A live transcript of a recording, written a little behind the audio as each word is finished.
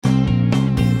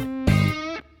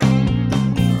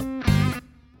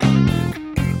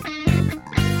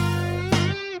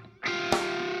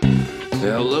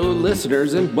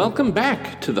listeners, and welcome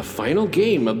back to the final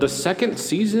game of the second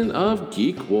season of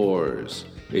Geek Wars,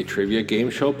 a trivia game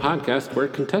show podcast where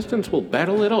contestants will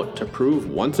battle it out to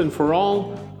prove once and for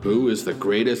all who is the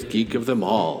greatest geek of them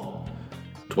all.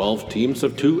 12 teams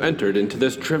of 2 entered into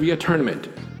this trivia tournament.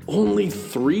 Only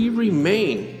 3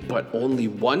 remain, but only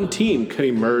one team can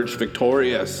emerge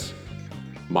victorious.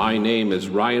 My name is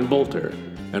Ryan Bolter,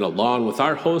 and along with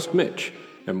our host Mitch,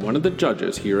 I'm one of the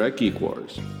judges here at Geek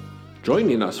Wars.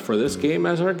 Joining us for this game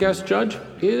as our guest judge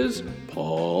is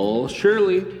Paul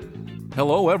Shirley.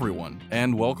 Hello everyone,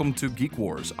 and welcome to Geek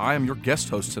Wars. I am your guest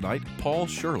host tonight, Paul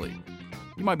Shirley.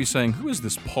 You might be saying, who is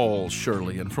this Paul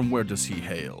Shirley and from where does he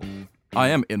hail? I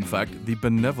am, in fact, the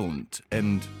benevolent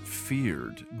and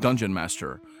feared Dungeon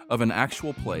Master of an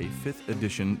actual play 5th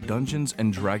edition Dungeons &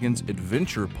 Dragons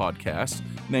adventure podcast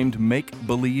named Make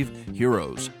Believe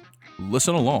Heroes.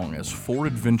 Listen along as 4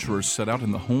 adventurers set out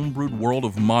in the homebrewed world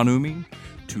of Monumi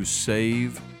to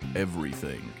save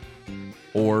everything.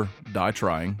 Or die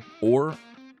trying, or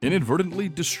inadvertently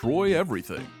destroy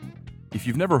everything. If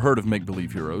you've never heard of Make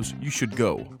Believe Heroes, you should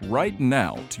go right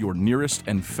now to your nearest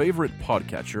and favorite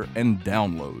podcatcher and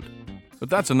download. But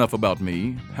that's enough about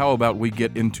me. How about we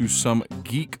get into some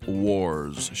Geek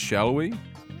Wars, shall we?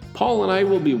 Paul and I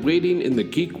will be waiting in the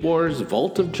Geek Wars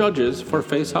Vault of Judges for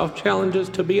face-off challenges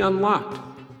to be unlocked.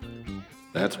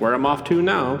 That's where I'm off to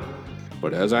now,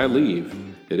 but as I leave,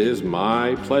 it is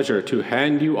my pleasure to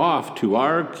hand you off to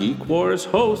our Geek Wars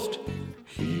host.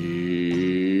 Here's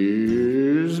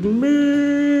Mitch.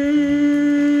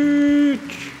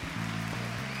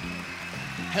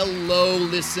 Hello,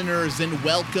 listeners, and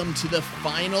welcome to the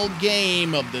final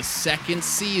game of the second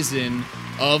season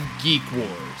of Geek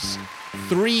Wars.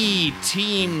 3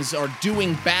 teams are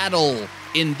doing battle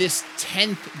in this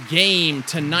 10th game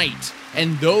tonight,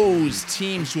 and those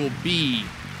teams will be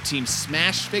Team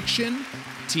Smash Fiction,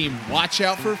 Team Watch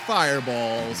Out for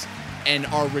Fireballs, and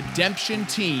our redemption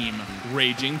team,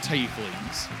 Raging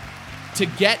Tieflings. To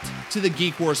get to the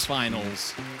Geek Wars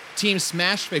finals, Team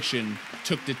Smash Fiction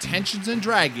took Detentions and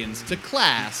Dragons to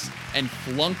class and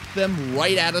flunked them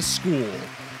right out of school,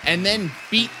 and then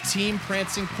beat Team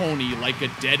Prancing Pony like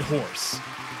a dead horse.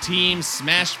 Team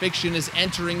Smash Fiction is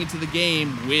entering into the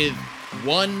game with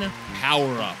 1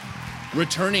 power-up.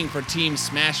 Returning for Team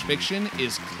Smash Fiction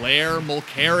is Claire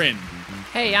Mulcairn.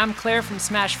 Hey, I'm Claire from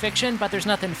Smash Fiction, but there's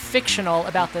nothing fictional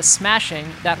about the smashing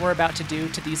that we're about to do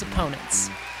to these opponents.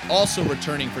 Also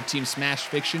returning for Team Smash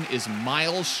Fiction is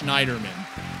Miles Schneiderman.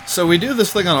 So we do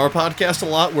this thing on our podcast a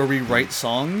lot where we write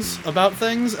songs about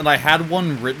things, and I had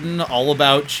one written all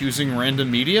about choosing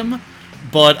random medium,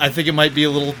 but I think it might be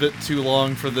a little bit too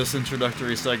long for this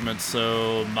introductory segment,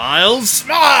 so Miles,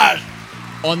 smash!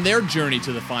 On their journey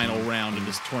to the final round of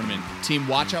this tournament, Team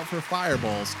Watch Out for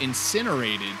Fireballs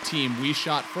incinerated Team We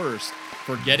Shot First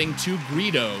for getting too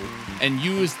greedo and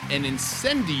used an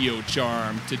Incendio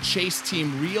charm to chase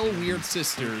Team Real Weird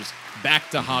Sisters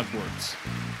back to Hogwarts.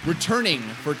 Returning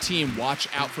for Team Watch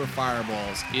Out for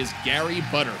Fireballs is Gary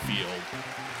Butterfield.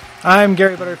 I'm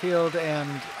Gary Butterfield,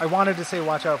 and I wanted to say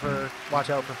watch out for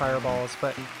fireballs,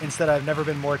 but instead I've never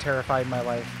been more terrified in my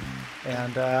life.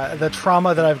 And the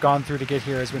trauma that I've gone through to get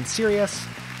here has been serious,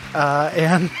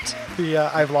 and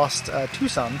I've lost 2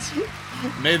 sons.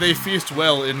 May they feast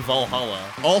well in Valhalla.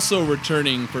 Also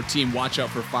returning for Team Watch Out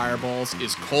for Fireballs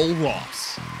is Cole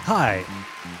Ross. Hi,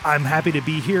 I'm happy to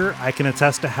be here. I can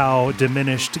attest to how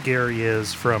diminished Gary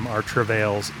is from our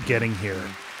travails getting here.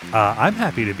 I'm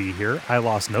happy to be here. I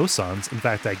lost no sons. In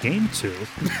fact, I gained 2.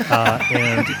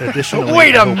 And additionally,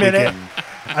 Wait a minute!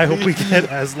 I hope we get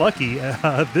as lucky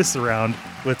this round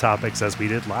with topics as we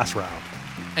did last round.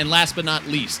 And last but not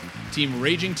least, Team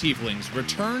Raging Tieflings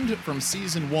returned from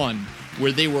Season 1,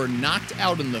 where they were knocked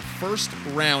out in the first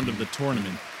round of the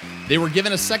tournament. They were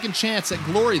given a second chance at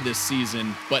glory this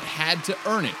season, but had to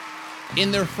earn it.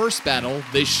 In their first battle,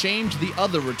 they shamed the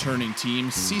other returning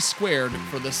team, C-Squared,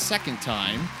 for the second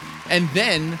time, and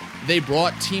then they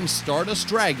brought Team Stardust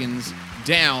Dragons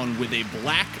down with a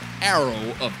black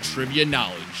arrow of trivia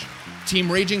knowledge. Team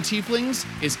Raging Tieflings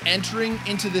is entering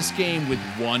into this game with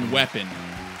 1 weapon.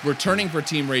 Returning for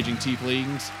Team Raging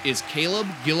Tieflings is Caleb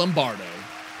Gillimbardo.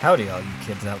 Howdy, all you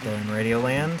kids out there in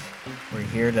Radioland. We're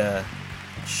here to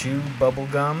chew bubble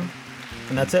gum,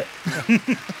 and that's it.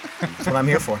 That's what I'm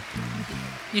here for.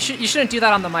 You shouldn't do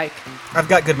that on the mic. I've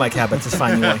got good mic habits. It's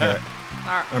fine. You won't hear it.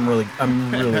 All right.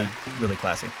 I'm really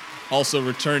classy. Also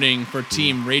returning for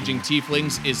Team Raging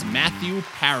Tieflings is Matthew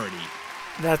Parody.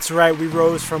 That's right, we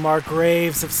rose from our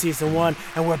graves of Season 1,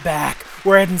 and we're back.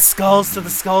 We're adding skulls to the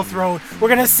Skull Throne. We're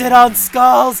gonna sit on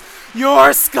skulls!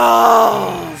 Your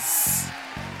skulls!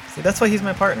 See, that's why he's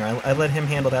my partner. I let him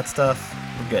handle that stuff.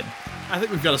 We're good. I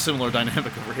think we've got a similar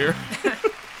dynamic over here.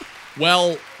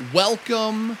 Well,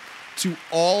 welcome to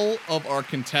all of our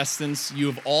contestants. You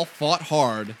have all fought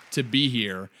hard to be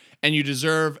here, and you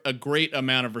deserve a great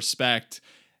amount of respect.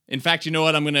 In fact, you know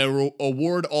what? I'm going to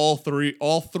award all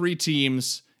three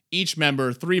teams, each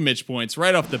member, 3 Mitch points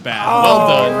right off the bat. Well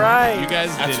done. Right. You guys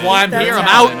That's did why it. I'm here. I'm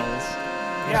That's out.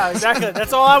 Yeah, exactly.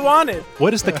 That's all I wanted.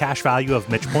 What is the cash value of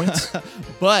Mitch points?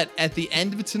 But at the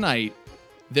end of tonight,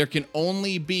 there can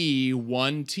only be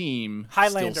one team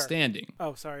Highlander. still standing.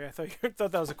 Oh, sorry. I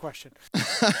thought that was a question.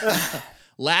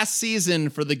 Last season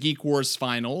for the Geek Wars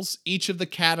finals, each of the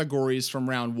categories from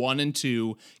round 1 and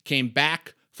 2 came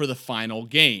back for the final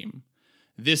game.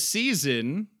 This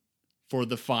season, for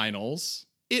the finals,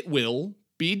 it will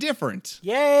be different.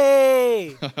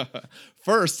 Yay!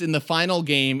 First, in the final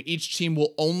game, each team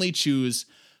will only choose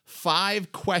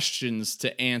 5 questions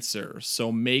to answer,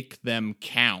 so make them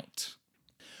count.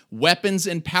 Weapons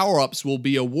and power-ups will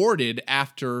be awarded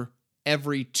after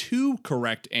every 2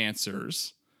 correct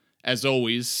answers. As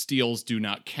always, steals do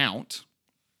not count.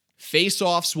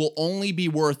 Face-offs will only be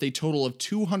worth a total of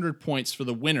 200 points for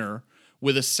the winner,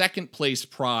 with a second place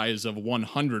prize of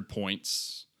 100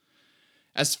 points.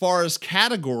 As far as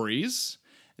categories,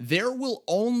 there will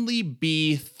only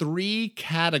be 3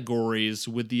 categories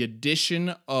with the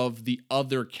addition of the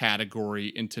other category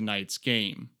in tonight's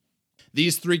game.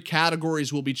 These 3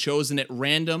 categories will be chosen at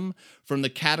random from the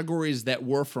categories that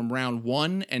were from round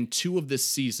 1 and 2 of this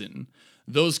season.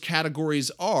 Those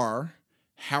categories are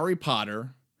Harry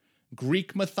Potter,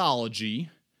 Greek mythology,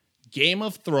 Game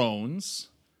of Thrones,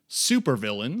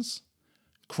 supervillains,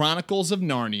 Chronicles of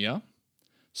Narnia,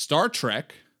 Star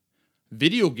Trek,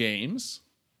 video games,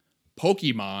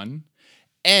 Pokemon,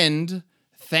 and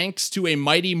thanks to a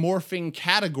Mighty Morphing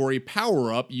category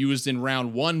power-up used in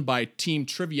round 1 by Team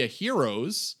Trivia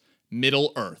Heroes,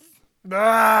 Middle-earth.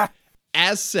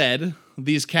 As said,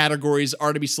 these categories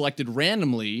are to be selected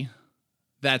randomly.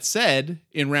 That said,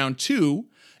 in round 2,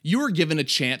 you are given a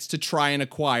chance to try and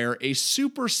acquire a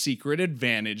super secret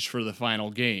advantage for the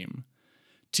final game.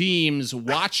 Teams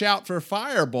Watch Out for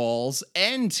Fireballs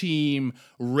and Team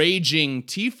Raging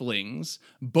Tieflings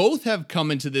both have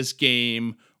come into this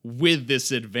game with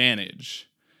this advantage.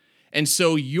 And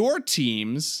so your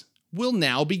teams will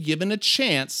now be given a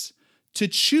chance to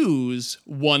choose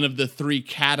one of the 3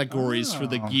 categories for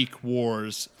the Geek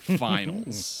Wars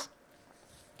finals.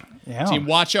 Yeah. Team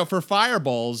Watch Out for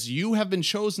Fireballs, you have been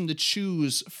chosen to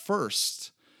choose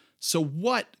first. So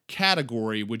what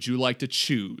category would you like to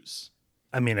choose?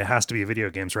 I mean, it has to be video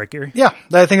games, right, Gary? Yeah,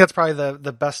 I think that's probably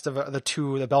the best of the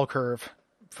 2, the bell curve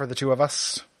for the 2 of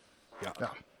us. Yeah.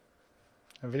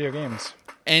 Video games.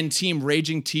 And Team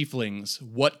Raging Tieflings,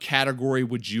 what category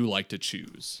would you like to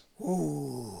choose?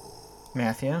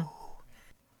 Matthew?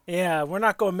 Yeah, we're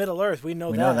not going Middle Earth. We know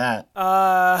We that. know that.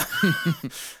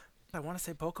 I want to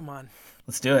say Pokemon.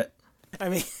 Let's do it. I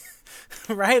mean,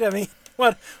 right? I mean,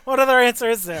 what other answer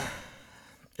is there?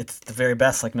 It's the very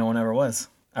best, like no one ever was.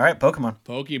 All right, Pokemon.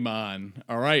 Pokemon.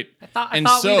 All right. I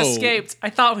thought we'd escaped. I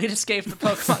thought we'd escaped the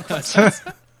Pokemon questions.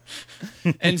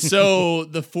 And so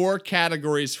the 4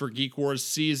 categories for Geek Wars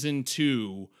Season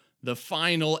 2, the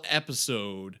final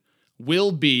episode,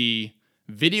 will be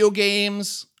video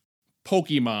games,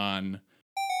 Pokemon,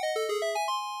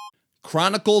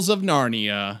 Chronicles of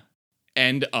Narnia,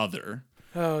 and other.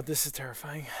 Oh, this is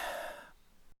terrifying.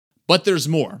 But there's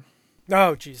more.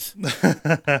 Oh, jeez.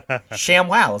 Sham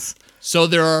Wows. So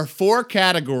there are 4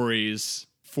 categories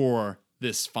for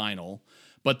this final,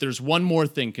 but there's one more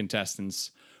thing,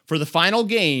 contestants. For the final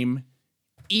game,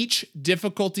 each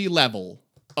difficulty level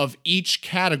of each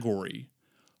category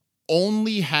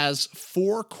only has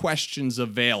 4 questions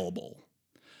available.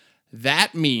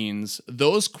 That means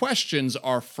those questions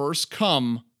are first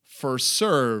come, first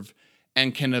serve,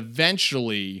 and can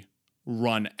eventually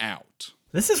run out.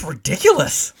 This is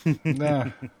ridiculous.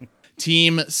 Yeah.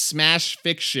 Team Smash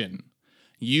Fiction,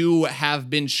 you have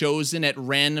been chosen at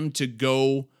random to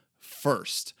go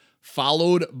first,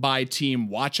 followed by Team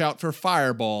Watch Out for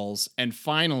Fireballs, and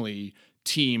finally,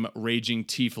 Team Raging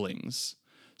Tieflings.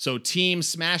 So Team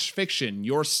Smash Fiction,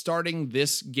 you're starting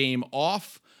this game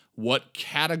off. What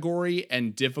category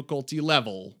and difficulty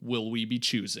level will we be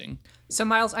choosing? So,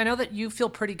 Miles, I know that you feel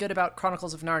pretty good about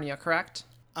Chronicles of Narnia, correct?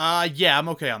 Yeah, I'm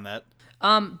okay on that.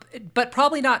 But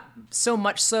probably not so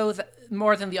much so that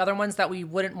more than the other ones that we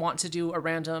wouldn't want to do a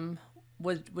random.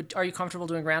 Are you comfortable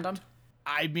doing random?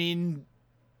 I mean,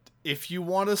 if you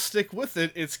want to stick with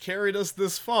it, it's carried us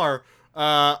this far.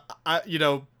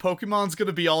 Pokemon's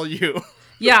gonna be all you.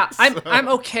 Yeah, I'm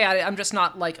okay at it. I'm just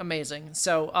not like amazing.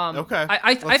 So Okay,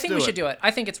 I let's think do we it. should do it.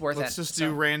 I think it's worth Let's it. just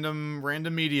do random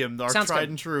medium, our Sounds tried good.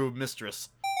 and true mistress.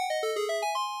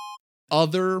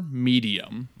 Other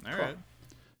medium. All right.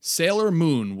 Sailor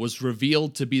Moon was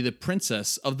revealed to be the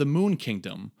princess of the Moon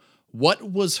Kingdom. What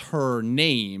was her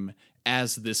name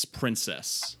as this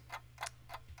princess?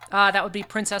 That would be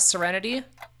Princess Serenity.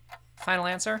 Final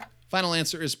answer. Final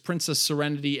answer is Princess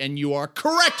Serenity, and you are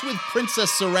correct with Princess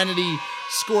Serenity,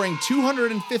 scoring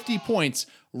 250 points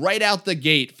right out the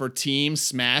gate for Team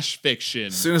Smash Fiction.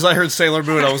 As soon as I heard Sailor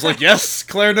Moon, I was like, yes,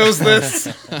 Claire knows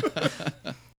this.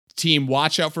 Team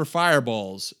Watch Out for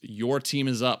Fireballs, your team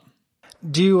is up.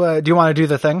 Do you want to do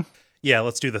the thing? Yeah,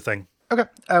 let's do the thing. Okay.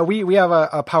 We have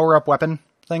a power up weapon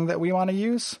thing that we want to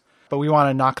use, but we want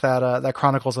to knock that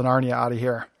Chronicles of Narnia out of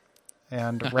here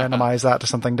and randomize that to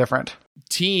something different.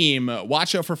 Team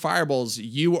Watch Out for Fireballs,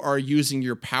 you are using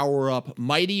your power-up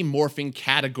Mighty Morphin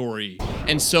category.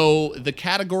 And so the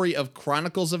category of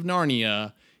Chronicles of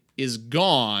Narnia is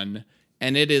gone,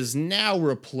 and it is now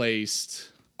replaced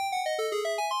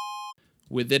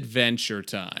with Adventure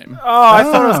Time. Oh, I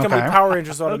thought it was going to okay. be Power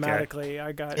Rangers automatically.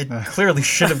 I got It clearly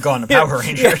should have gone to Power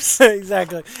Rangers. Yeah,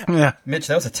 exactly. Yeah. Mitch,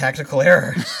 that was a tactical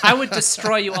error. I would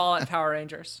destroy you all at Power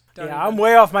Rangers. Don't Yeah, even. I'm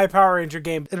way off my Power Ranger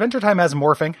game. Adventure Time has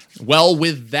morphing. Well,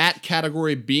 with that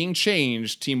category being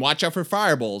changed, Team Watch Out for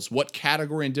Fireballs, what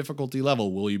category and difficulty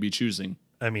level will you be choosing?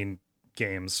 I mean,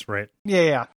 games, right?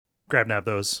 Yeah. Grab nab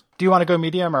those. Do you want to go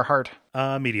medium or hard?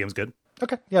 Medium's good.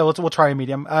 Okay. Yeah, we'll try a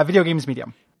medium. Video games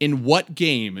medium. In what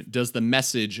game does the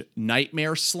message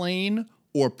Nightmare Slain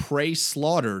or Prey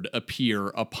Slaughtered appear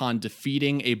upon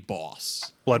defeating a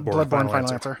boss? Bloodborne, Bloodborne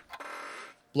final answer.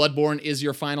 Bloodborne is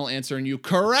your final answer, and you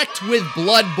correct with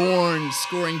Bloodborne,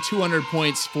 scoring 200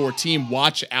 points for Team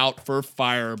Watch Out for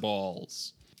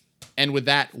Fireballs. And with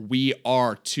that, we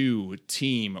are to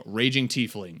Team Raging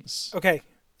Tieflings. Okay,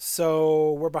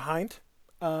 so we're behind.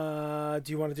 Do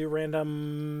you want to do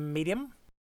random medium?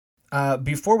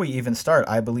 Before we even start,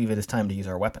 I believe it is time to use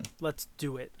our weapon. Let's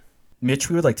do it. Mitch,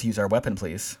 we would like to use our weapon,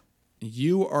 please.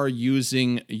 You are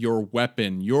using your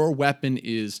weapon. Your weapon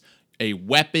is a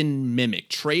weapon mimic.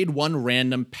 Trade one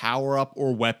random power-up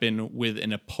or weapon with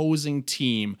an opposing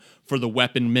team for the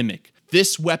weapon mimic.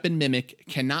 This weapon mimic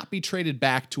cannot be traded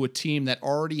back to a team that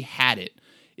already had it.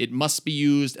 It must be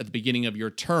used at the beginning of your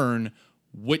turn.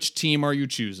 Which team are you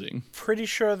choosing? Pretty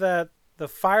sure that the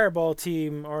Fireball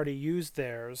team already used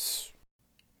theirs.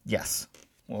 Yes.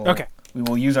 Okay. We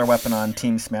will use our weapon on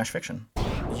Team Smash Fiction.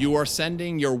 You are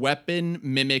sending your weapon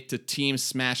mimic to Team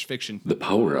Smash Fiction. The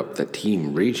power-up that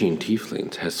Team Raging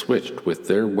Tieflings has switched with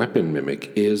their weapon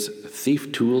mimic is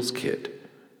Thief Tools Kit.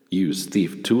 Use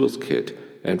Thief Tools Kit,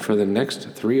 and for the next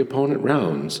 3 opponent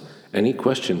rounds, any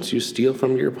questions you steal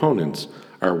from your opponents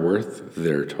are worth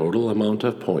their total amount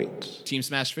of points. Team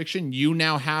Smash Fiction, you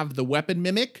now have the weapon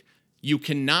mimic. You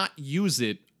cannot use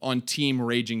it on Team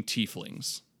Raging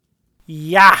Tieflings.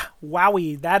 Yeah,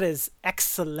 wowie, that is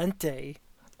excelente.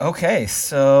 Okay,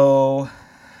 so...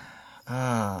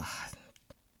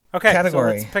 Okay,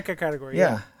 Category. so let's pick a category.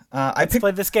 yeah. I Let's picked...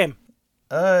 play this game.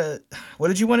 What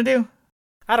did you want to do?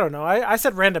 I don't know. I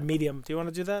said random medium. Do you want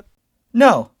to do that?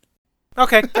 No.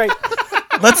 Okay, great.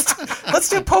 Let's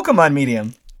do Pokemon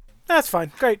Medium. That's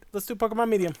fine. Great. Let's do Pokemon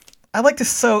medium. I like to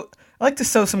sow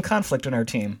some conflict in our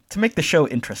team to make the show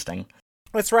interesting.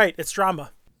 That's right. It's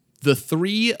drama. The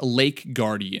 3 Lake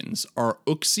Guardians are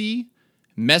Uxie,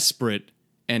 Mesprit,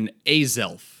 and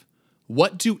Azelf.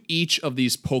 What do each of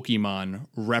these Pokemon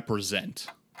represent?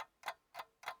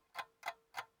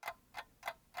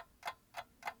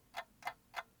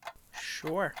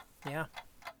 Sure. Yeah.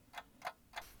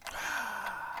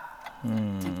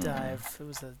 Deep dive.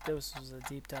 This was a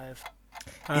deep dive.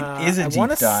 It is a I deep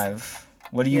wanna dive.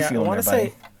 What do you feel, I want there, to buddy?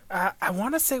 say. I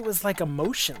want to say it was like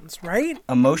emotions, right?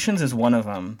 Emotions is one of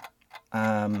them.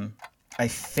 I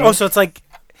think. Oh, so it's like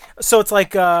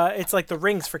the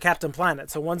rings for Captain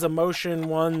Planet. So one's emotion,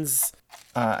 one's.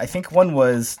 I think one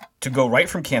was to go right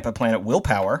from Captain Planet.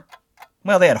 Willpower.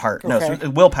 Well, they had heart. No, Okay. so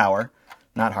willpower,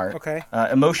 not heart. Okay.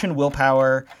 Emotion,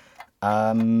 willpower.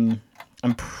 I'm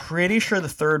pretty sure the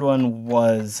third one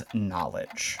was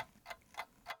knowledge.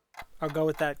 I'll go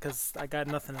with that because I got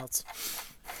nothing else.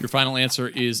 Your final answer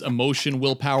is emotion,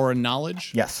 willpower, and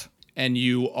knowledge? Yes. And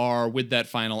you are, with that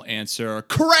final answer,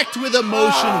 correct with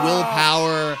emotion,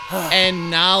 willpower, and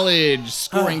knowledge,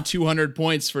 scoring 200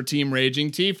 points for Team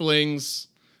Raging Tieflings.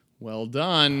 Well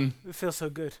done. It feels so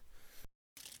good.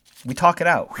 We talk it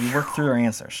out. We work through our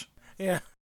answers. Yeah.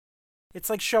 It's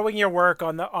like showing your work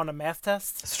on a math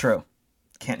test. It's true.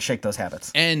 Can't shake those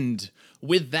habits. And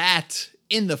with that,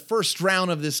 In the first round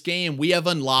of this game, we have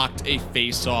unlocked a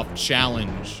face-off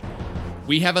challenge.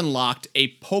 We have unlocked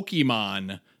a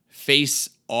Pokemon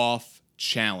face-off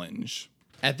challenge.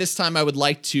 At this time, I would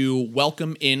like to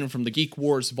welcome in from the Geek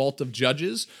Wars Vault of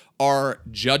Judges our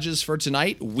judges for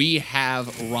tonight. We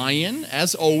have Ryan,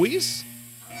 as always.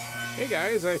 Hey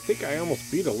guys, I think I almost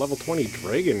beat a level 20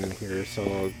 dragon in here,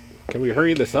 so can we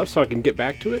hurry this up so I can get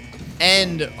back to it?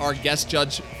 And our guest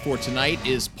judge for tonight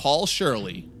is Paul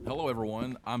Shirley. Hello,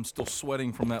 everyone. I'm still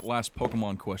sweating from that last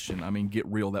Pokemon question. I mean, get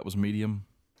real, that was medium.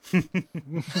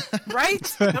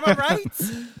 Right? Am I right?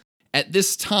 At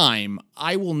this time,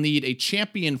 I will need a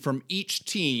champion from each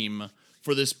team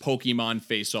for this Pokemon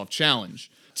Face-Off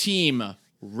Challenge. Team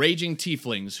Raging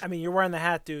Tieflings. I mean, you're wearing the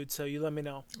hat, dude, so you let me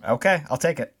know. Okay, I'll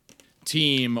take it.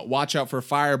 Team Watch Out for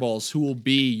Fireballs, who will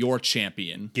be your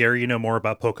champion. Gary, you know more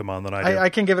about Pokemon than I do. I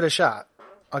can give it a shot.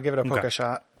 I'll give it a poke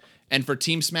shot. And for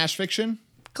Team Smash Fiction?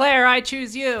 Claire, I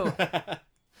choose you.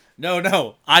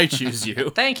 No, I choose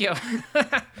you. Thank you.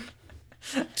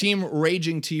 Team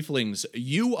Raging Tieflings,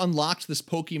 you unlocked this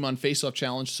Pokemon Face-Off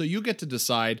Challenge, so you get to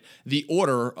decide the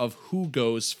order of who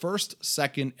goes first,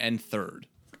 second, and third.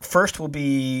 First will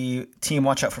be Team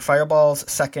Watch Out for Fireballs.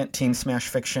 Second, Team Smash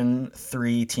Fiction.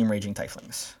 3, Team Raging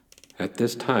Tieflings. At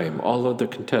this time, all other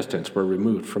contestants were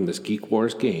removed from this Geek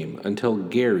Wars game until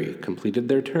Gary completed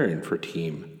their turn for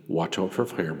Team Watch Out for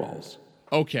Fireballs.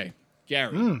 Okay,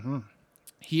 Gary.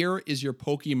 Here is your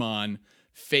Pokemon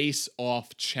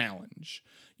Face-Off Challenge.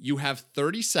 You have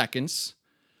 30 seconds.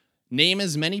 Name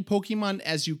as many Pokemon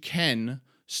as you can,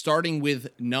 starting with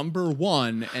number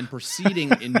 1 and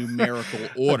proceeding in numerical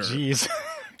order. Jeez.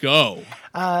 Go.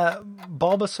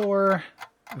 Bulbasaur,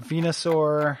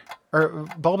 Venusaur,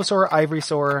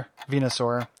 Ivysaur,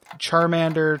 Venusaur,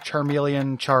 Charmander,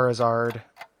 Charmeleon, Charizard,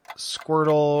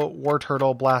 Squirtle,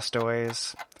 Wartortle,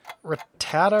 Blastoise,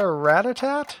 Rattata,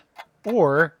 Rattatat,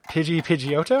 or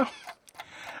Pidgeotto.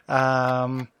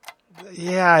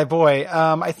 Yeah, boy.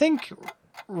 I think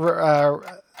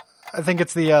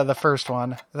it's the first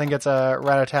one. I think it's a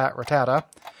Rattata.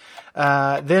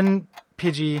 Then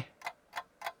Pidgeotto,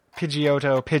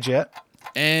 Pidgeot.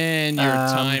 And your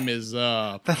time is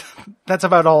up. That's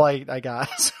about all I got.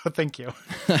 So thank you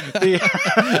for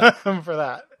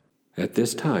that. At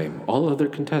this time, all other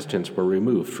contestants were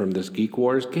removed from this Geek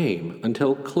Wars game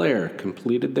until Claire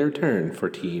completed their turn for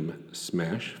Team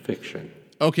Smash Fiction.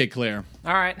 Okay, Claire.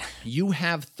 All right. You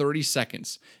have 30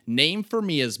 seconds. Name for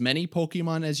me as many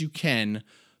Pokemon as you can,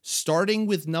 starting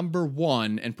with number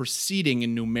 1 and proceeding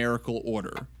in numerical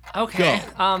order. Okay.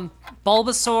 Go.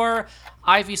 Bulbasaur,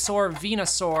 Ivysaur,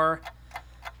 Venusaur,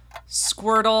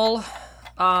 Squirtle,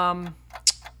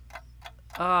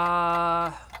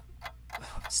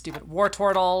 stupid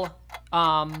Wartortle,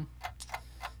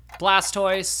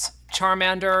 Blastoise,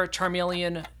 Charmander,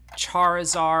 Charmeleon,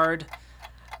 Charizard.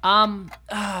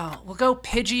 We'll go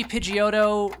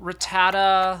Pidgeotto,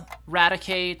 Rattata,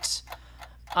 Raticate,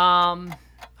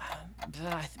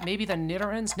 maybe the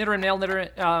Nidorans,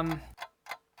 Nidoran.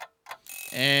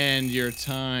 And your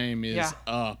time is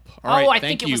up. All I right,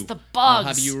 think thank it you. was the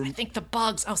bugs. I think the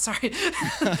bugs. Oh, sorry.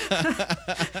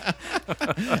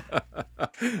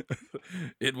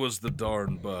 It was the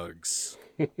darn bugs.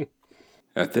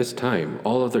 At this time,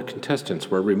 all other contestants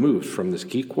were removed from this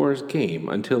Geek Wars game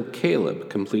until Caleb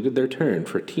completed their turn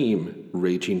for Team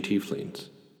Raging Tieflings.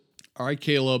 All right,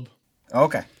 Caleb.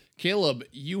 Okay. Caleb,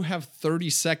 you have 30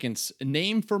 seconds.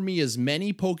 Name for me as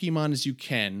many Pokemon as you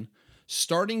can,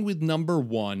 starting with number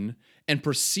 1 and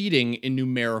proceeding in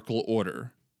numerical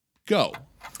order. Go.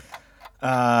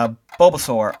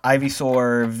 Bulbasaur,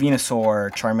 Ivysaur,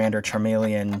 Venusaur, Charmander,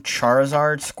 Charmeleon,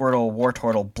 Charizard, Squirtle,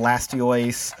 Wartortle,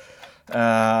 Blastoise,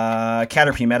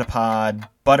 Caterpie, Metapod,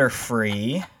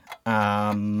 Butterfree,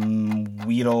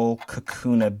 Weedle,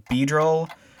 Kakuna, Beedrill,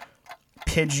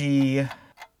 Pidgeotto,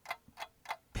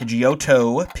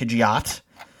 Pidgeot,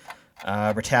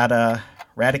 Rattata,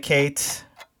 Raticate,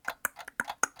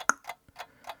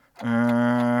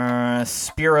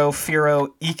 Spearow, Fearow,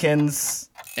 Ekans.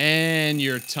 And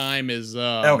your time is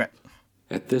up. Okay.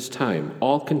 At this time,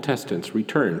 all contestants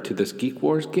returned to this Geek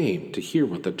Wars game to hear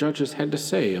what the judges had to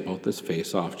say about this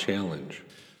face-off challenge.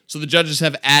 So the judges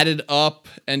have added up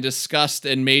and discussed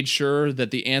and made sure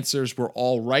that the answers were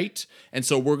all right. And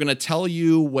so we're going to tell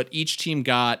you what each team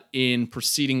got in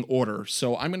preceding order.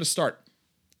 So I'm going to start.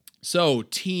 So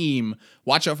team,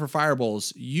 Watch Out for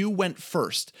Fireballs, you went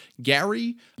first.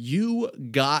 Gary, you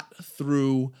got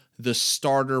through the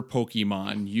starter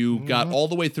Pokemon. You got all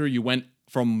the way through. You went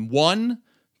from 1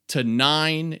 to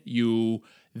 9. You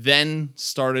then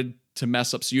started to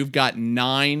mess up. So you've got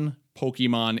 9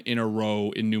 Pokemon in a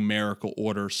row in numerical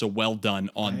order. So well done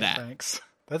on that. Thanks.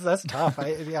 That's tough.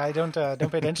 I don't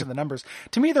pay attention to the numbers.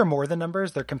 To me, they're more than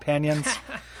numbers. They're companions,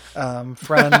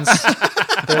 friends.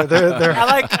 They're I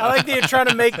like that you're trying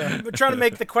to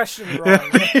make the question wrong.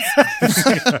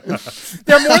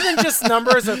 They're more than just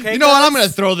numbers, okay? You know what? I'm going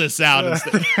to throw this out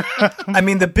instead. I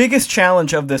mean, the biggest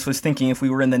challenge of this was thinking if we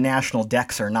were in the national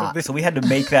decks or not. So we had to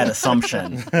make that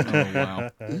assumption. Oh, wow.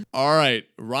 All right,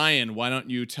 Ryan, why don't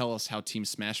you tell us how Team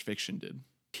Smash Fiction did?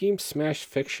 Team Smash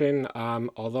Fiction,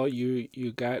 although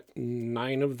you got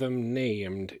 9 of them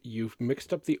named, you've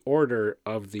mixed up the order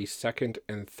of the second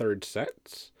and third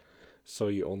sets, so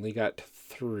you only got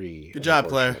 3. Good job,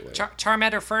 Claire.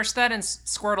 Charmander first then and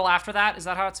Squirtle after that? Is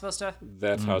that how it's supposed to?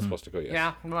 That's how it's supposed to go, yes.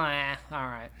 Yeah? Blah. All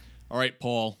right. All right,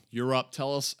 Paul, you're up.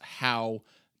 Tell us how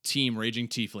Team Raging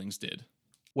Tieflings did.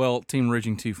 Well, Team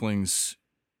Raging Tieflings,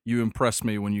 you impressed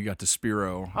me when you got to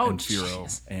Spearow and Fearow,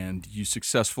 jeez. and you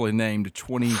successfully named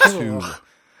 22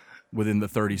 within the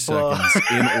 30 seconds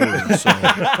in order. So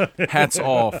hats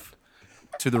off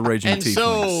to the Raging And Tieflings.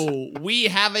 so we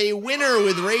have a winner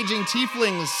with Raging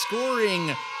Tieflings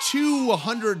scoring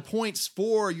 200 points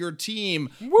for your team,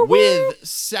 with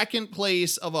second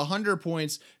place of 100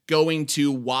 points going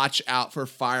to Watch Out for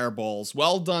Fireballs.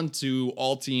 Well done to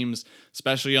all teams,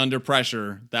 especially under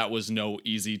pressure. That was no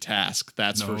easy task,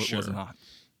 that's for sure. It was not.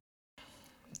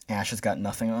 Ash has got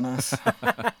nothing on us.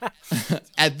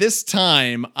 At this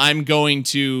time, I'm going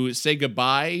to say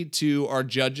goodbye to our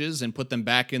judges and put them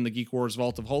back in the Geek Wars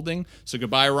Vault of Holding. So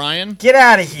goodbye, Ryan. Get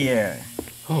out of here.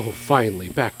 Oh, finally,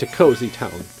 back to Cozy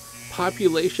Town.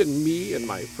 Population, me and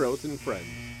my frozen friends.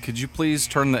 Could you please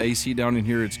turn the AC down in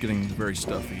here? It's getting very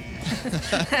stuffy.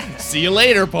 See you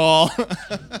later, Paul.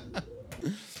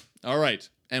 All right.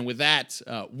 And with that,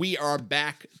 we are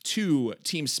back to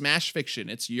Team Smash Fiction.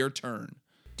 It's your turn.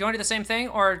 Do you want to do the same thing,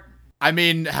 or? I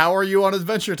mean, how are you on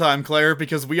Adventure Time, Claire?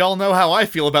 Because we all know how I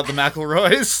feel about the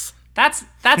McElroys. That's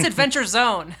Adventure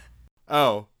Zone.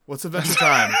 Oh, what's Adventure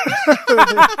Time?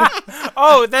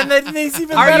 Oh, then he's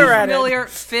even Are you better at it. familiar,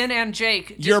 Finn and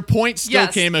Jake? Your point still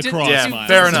came across, Yeah, Miles.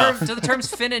 fair enough. Do the terms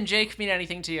Finn and Jake mean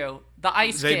anything to you? The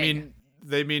Ice King.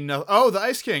 They mean no. Oh, the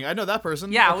Ice King. I know that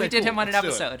person. Yeah, Okay, we did cool. him on an Let's do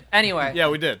it. episode. Anyway. Yeah,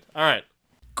 we did. All right.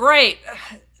 Great.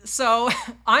 So,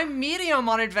 I'm medium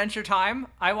on Adventure Time.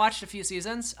 I watched a few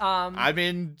seasons. I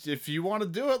mean, if you want to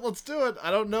do it, let's do it.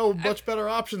 I don't know much better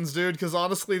options, dude, because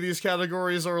honestly, these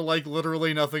categories are like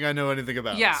literally nothing I know anything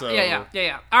about. Yeah, so.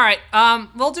 yeah. All right,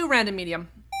 we'll do random medium.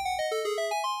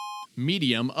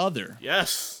 Medium other.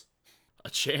 Yes.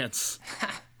 A chance.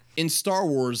 In Star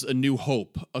Wars A New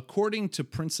Hope, according to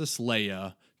Princess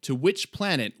Leia, to which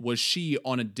planet was she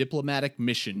on a diplomatic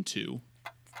mission to?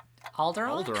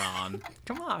 Alderaan? Alderaan.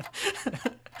 Come on.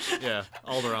 Yeah,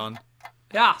 Alderaan.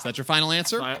 Yeah. Is that your final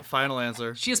answer? Final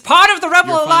answer. She is part of the Rebel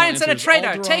Your final Alliance and a answer is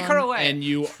traitor. Alderaan, Take her away. And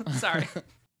you Sorry.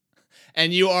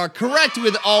 and you are correct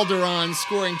with Alderaan,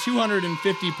 scoring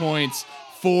 250 points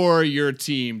for your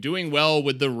team. Doing well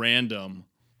with the random.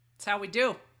 That's how we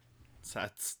do.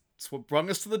 That's what brought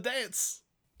us to the dance.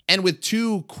 And with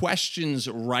 2 questions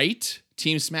right,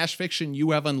 Team Smash Fiction,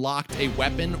 you have unlocked a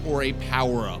weapon or a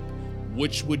power-up.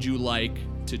 Which would you like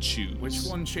to choose? Which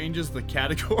one changes the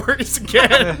categories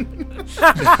again? Which one's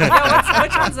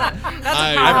that? That's a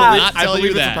I power will up. not tell you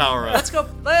it's that. a power up.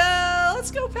 Let's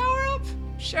go power up.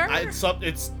 Sure.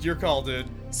 It's your call, dude.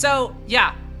 So,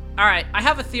 yeah. All right. I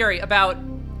have a theory about,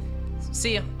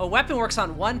 see, a weapon works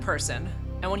on one person,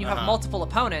 and when you have multiple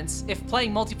opponents, if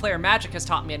playing multiplayer Magic has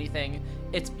taught me anything,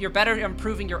 you're better at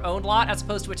improving your own lot as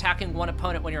opposed to attacking one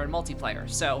opponent when you're in multiplayer.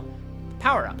 So,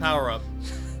 power up. Power up.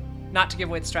 Not to give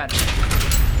away the strategy.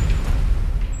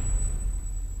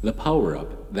 The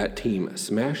power-up that Team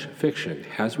Smash Fiction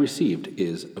has received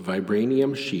is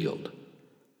Vibranium Shield.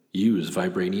 Use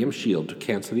Vibranium Shield to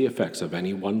cancel the effects of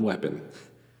any one weapon.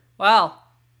 Well,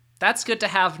 that's good to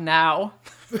have now.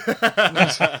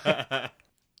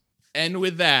 And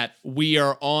with that, we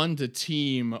are on to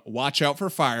Team Watch Out for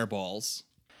Fireballs.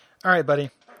 All right, buddy.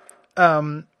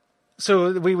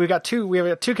 So we have got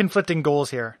two conflicting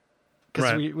goals here.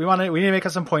 Because Right. we need to make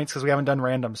us some points because we haven't done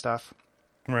random stuff.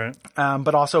 Right.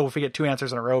 But also, if we get 2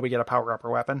 answers in a row, we get a power-up or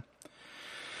weapon.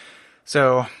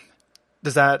 So,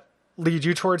 does that lead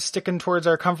you towards sticking towards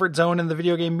our comfort zone in the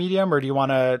video game medium, or do you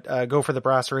want to go for the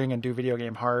brass ring and do video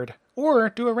game hard, or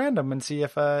do a random and see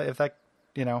if that,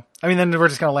 you know? I mean, then we're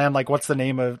just gonna land like,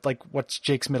 what's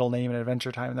Jake's middle name in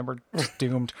Adventure Time, and then we're just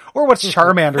doomed. Or what's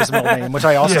Charmander's middle name, which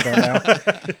I also don't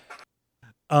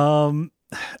know.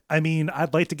 I mean,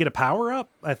 I'd like to get a power up.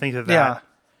 I think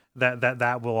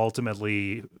that will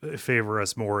ultimately favor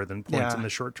us more than points in the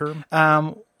short term.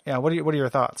 Yeah. What are your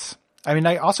thoughts? I mean,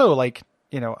 I also like,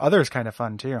 other's kind of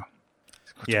fun too.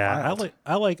 Yeah,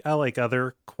 I like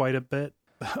other quite a bit.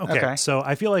 Okay. So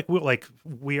I feel like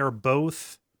we are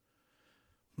both.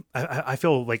 I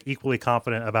feel like equally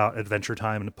confident about Adventure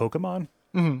Time and Pokemon.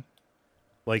 Mm-hmm.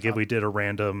 Like if we did a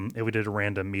random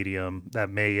medium, that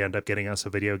may end up getting us a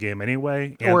video game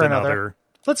anyway, and or another.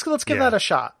 Let's give that a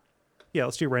shot. Yeah,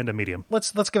 let's do random medium.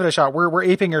 Let's give it a shot. We're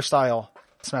aping your style,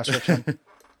 Smash Fiction.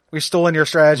 We've stolen your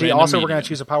strategy. Random Also, medium. we're going to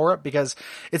choose a power up because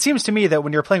it seems to me that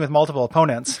when you're playing with multiple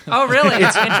opponents, Oh, really?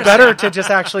 it's better to just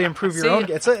actually improve your own.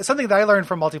 It's something that I learned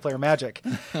from multiplayer Magic.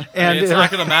 And It's not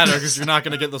going to matter because you're not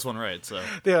going to get this one right. So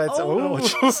yeah,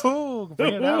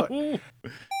 bring it out.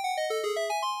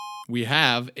 We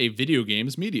have a video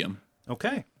games medium.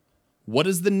 Okay. What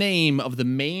is the name of the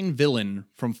main villain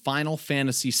from Final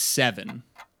Fantasy VII?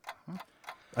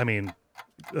 I mean,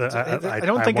 I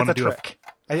don't think it's a trick.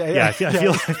 I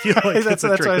feel like that's it's a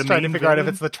what trick. I was The trying to main figure out if villain?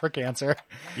 it's the trick answer.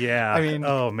 Yeah. I mean,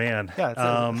 oh man. Yeah, it's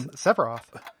Sephiroth.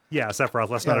 Yeah, Sephiroth.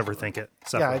 Let's not overthink it.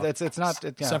 Sephiroth. Yeah, it's not.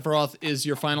 Yeah. Sephiroth is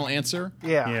your final answer?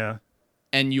 Yeah.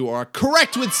 And you are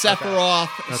correct with Sephiroth,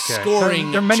 Okay.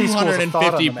 scoring There are many schools of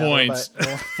thought on 250 the matter, points but,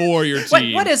 yeah. for your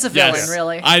team. What is a villain, Yes,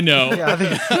 really? I know. Yeah, I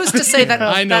think Who's to say that?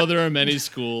 I know that- there are many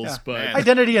schools, but...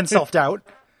 identity and self-doubt.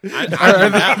 I know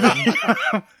that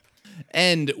one.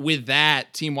 And with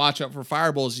that, Team Watch Out for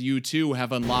Fireballs, you too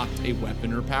have unlocked a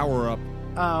weapon or power-up.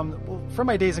 Well, from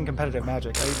my days in competitive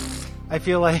Magic, I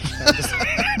feel like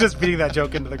I'm just beating that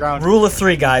joke into the ground. Rule of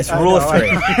 3, guys. Rule of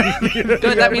 3. Good.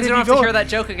 That means you don't have to hear that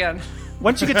joke again.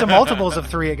 Once you get to multiples of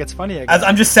 3, it gets funny again.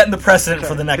 I'm just setting the precedent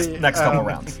for the next couple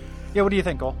rounds. Yeah, what do you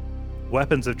think, Cole?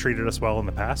 Weapons have treated us well in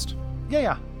the past.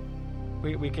 Yeah.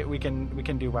 We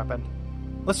can do weapon.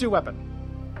 Let's do weapon.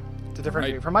 To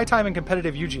differentiate. Right. From my time in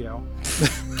competitive Yu-Gi-Oh.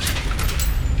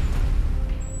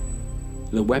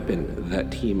 The weapon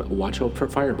that Team Watch Out for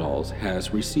Fireballs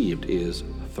has received is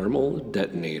Thermal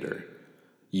Detonator.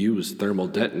 Use Thermal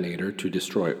Detonator to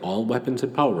destroy all weapons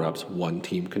and power-ups one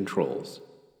team controls.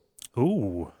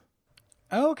 Ooh.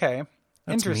 Okay.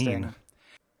 That's Interesting. mean.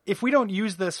 If we don't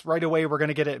use this right away, we're going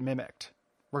to get it mimicked.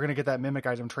 We're going to get that mimic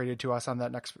item traded to us on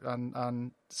that next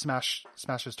on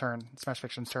Smash's turn, Smash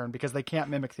Fiction's turn, because they can't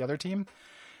mimic the other team,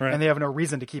 Right. and they have no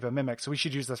reason to keep a mimic. So we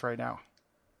should use this right now,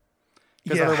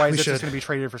 because Yeah, otherwise we it's just should. going to be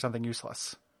traded for something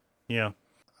useless. Yeah.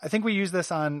 I think we use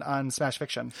this on Smash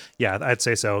Fiction. Yeah, I'd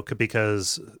say so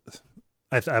because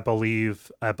I believe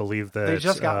that They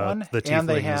just got one, the and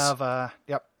they tieflings- have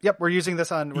yep. We're using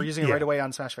this on. We're using it Yeah. right away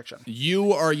on Smash Fiction.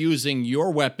 You are using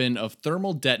your weapon of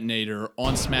Thermal Detonator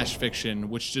on Smash Fiction,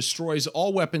 which destroys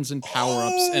all weapons and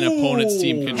power-ups an opponent's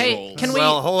team controls. Hey, can we?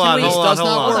 Well, hold can on, we- This hold does on,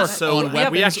 not hold on. work So on we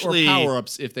weapons actually- or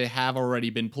power-ups if they have already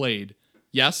been played.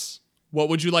 Yes? What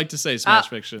would you like to say, Smash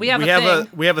Fiction? We have we a have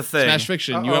thing. we have a thing. Smash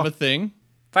Fiction, you have a thing.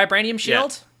 Vibranium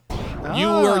shield. You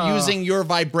are using your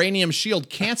Vibranium Shield,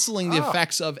 canceling the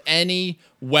effects of any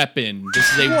weapon.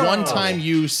 This is a one-time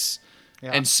use,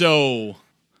 and so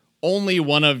only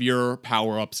one of your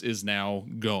power-ups is now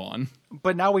gone.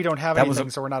 But now we don't have That was anything,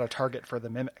 so we're not a target for the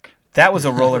mimic. That was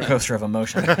a roller coaster of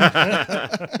emotion.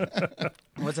 It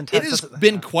was It intense. has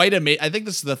been quite amazing. I think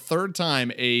this is the third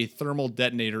time a Thermal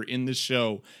Detonator in this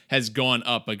show has gone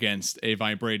up against a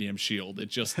Vibranium Shield. It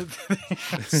just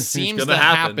seems to gonna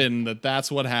happen that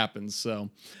that's what happens. So,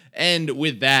 and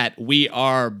with that, we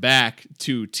are back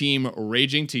to Team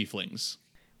Raging Tieflings.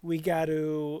 We got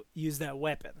to use that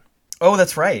weapon. Oh,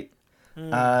 that's right.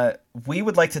 We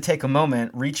would like to take a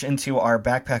moment, reach into our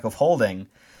backpack of holding,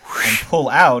 and pull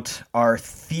out our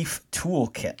thief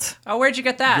toolkit. Oh, where'd you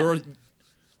get that?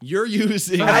 You're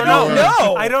using I don't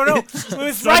know. I don't know. It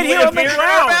was right here on the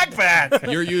ground.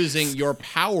 backpack. You're using your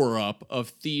power up of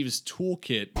Thieves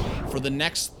Toolkit for the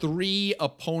next 3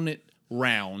 opponent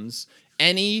rounds.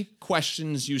 Any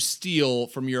questions you steal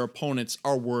from your opponents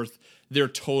are worth their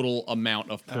total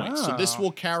amount of points. So this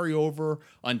will carry over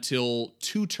until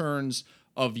 2 turns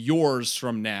of yours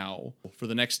from now. For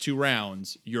the next 2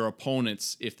 rounds, your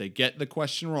opponents, if they get the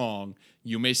question wrong,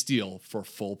 you may steal for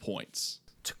full points.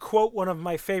 To quote one of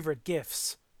my favorite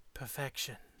gifs,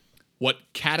 perfection. What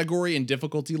category and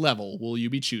difficulty level will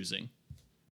you be choosing?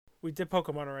 We did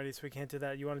Pokemon already, so we can't do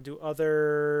that. You want to do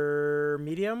other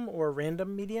medium or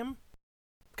random medium?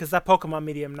 Because that Pokemon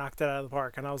medium knocked it out of the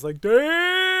park, and I was like,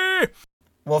 dang!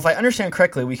 Well, if I understand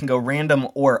correctly, we can go random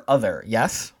or other,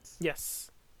 yes? Yes.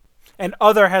 And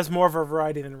other has more of a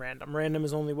variety than random. Random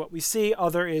is only what we see.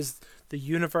 Other is the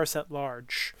universe at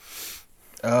large.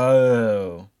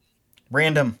 Oh.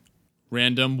 Random.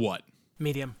 Random what?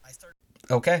 Medium.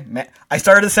 Okay. I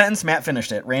started the sentence, Matt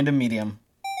finished it. Random medium.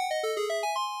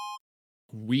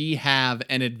 We have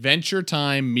an Adventure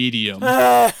Time medium.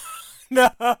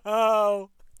 No.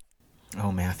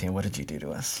 Oh, Matthew, what did you do to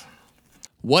us?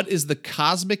 What is the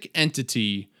cosmic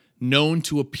entity known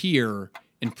to appear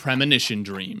in premonition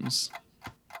dreams?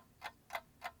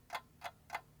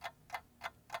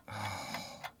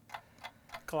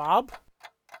 Glob?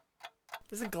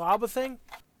 Isn't Glob a thing?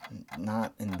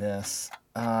 Not in this.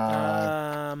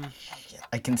 Uh,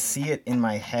 I can see it in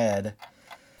my head.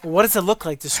 What does it look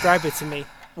like? Describe it to me.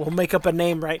 We'll make up a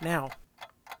name right now.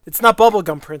 It's not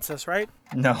Bubblegum Princess, right?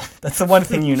 No, that's the one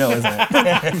thing you know, isn't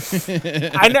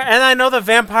it? I know the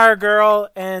Vampire Girl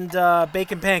and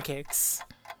Bacon Pancakes.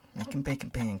 Making bacon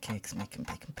pancakes.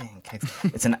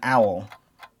 It's an owl.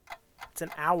 It's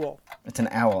an owl. It's an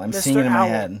owl. I'm Mr. seeing it in my Owl.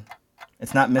 head.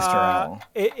 It's not Mr.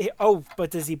 Owl.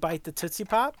 But does he bite the Tootsie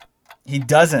Pop? He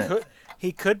doesn't.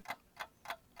 He could.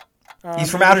 He's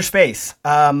from outer space. Space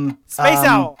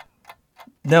Owl.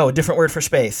 No, different word for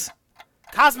space.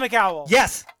 Cosmic Owl.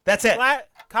 Yes, that's it.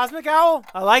 Cosmic Owl?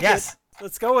 I like Yes. it.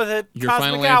 Let's go with it. Your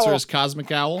Cosmic final Owl. answer is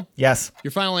Cosmic Owl? Yes.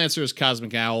 Your final answer is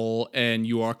Cosmic Owl, and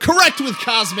you are correct with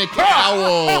Cosmic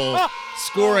Owl,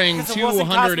 scoring 'Cause it wasn't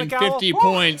Cosmic 250 Owl?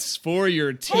 points for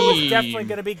your team. It was definitely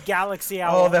going to be Galaxy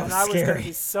Owl. Oh, that was and I was going scary. to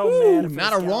be so mad. If it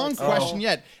Not a was wrong Galaxy question Owl.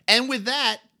 yet. And with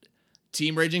that,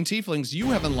 Team Raging Tieflings,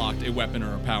 you have unlocked a weapon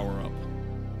or a power-up.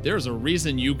 There's a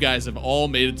reason you guys have all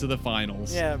made it to the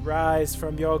finals. Yeah, rise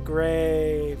from your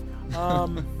grave.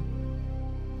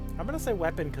 I'm going to say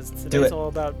weapon because today's it. all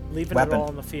about leaving Weapon. it all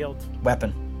on the field.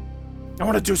 Weapon. I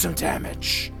want to do some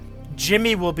damage.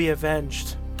 Jimmy will be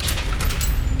avenged.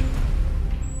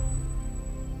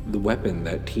 The weapon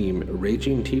that Team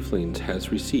Raging Tieflings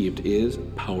has received is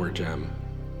Power Gem.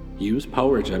 Use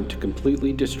Power Gem to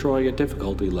completely destroy a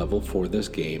difficulty level for this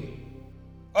game.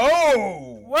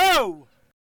 Oh! Whoa!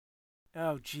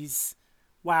 Oh, jeez.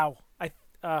 Wow.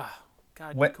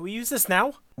 God, What? can we use this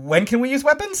now? When can we use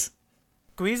weapons?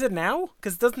 Can we use it now?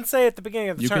 Because it doesn't say at the beginning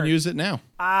of the You turn. can use it now.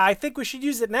 I think we should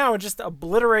use it now and just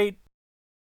obliterate.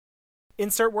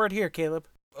 Insert word here, Caleb.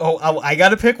 Oh, I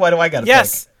gotta pick? Why do I gotta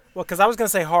Yes. pick? Well, because I was going to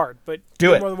say hard, but Do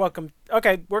you're it. more than welcome.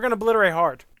 Okay, we're going to obliterate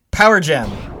hard. Power Gem.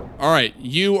 All right,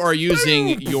 you are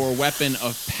using your weapon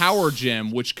of Power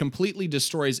Gem, which completely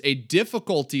destroys a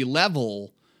difficulty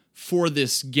level for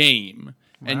this game.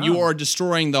 And you are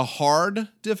destroying the hard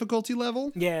difficulty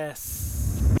level?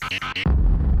 Yes.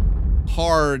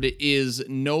 Hard is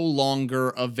no longer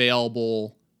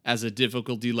available as a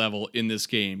difficulty level in this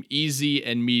game. Easy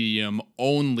and medium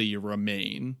only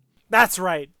remain. That's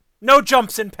right. No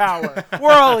jumps in power.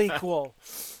 We're all equal.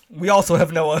 We also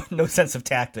have no sense of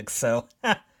tactics, so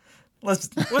let's.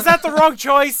 Was that the wrong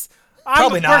choice? I'm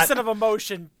Probably a not. person of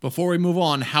emotion. Before we move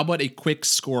on, how about a quick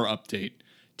score update?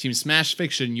 Team Smash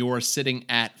Fiction, you are sitting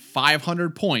at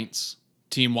 500 points.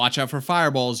 Team Watch Out for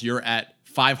Fireballs, you're at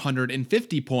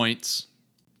 550 points.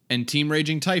 And Team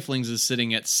Raging Tieflings is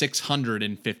sitting at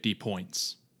 650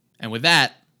 points. And with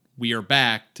that, we are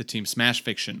back to Team Smash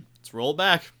Fiction. Let's roll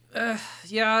back.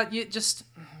 Yeah, you just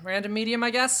random medium, I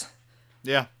guess.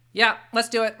 Yeah. Yeah, let's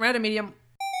do it. Random medium.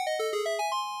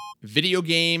 Video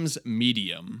games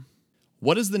medium.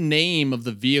 What is the name of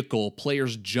the vehicle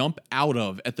players jump out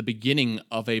of at the beginning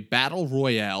of a battle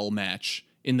royale match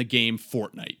in the game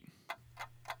Fortnite?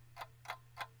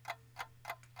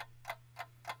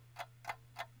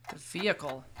 The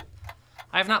vehicle.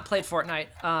 I have not played Fortnite,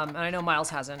 and I know Miles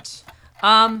hasn't.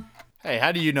 Hey,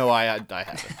 how do you know I haven't?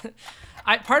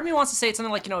 Part of me wants to say it's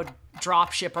something like,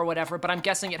 dropship or whatever, but I'm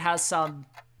guessing it has some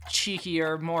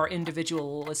cheekier, more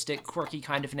individualistic, quirky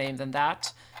kind of name than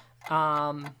that.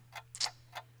 I'm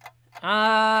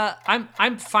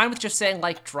fine with just saying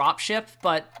like dropship,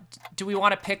 but do we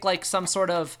want to pick like some sort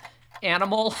of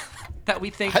animal that we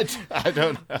think I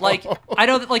don't know. like I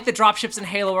know that like the dropships in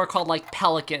Halo are called like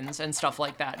pelicans and stuff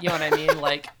like that. You know what I mean?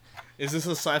 Like, Is this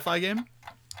a sci-fi game?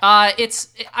 I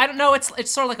don't know. It's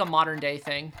sort of like a modern day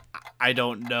thing. I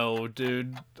don't know,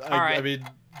 dude. All right. I mean,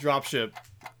 dropship.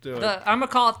 Do it. I'm gonna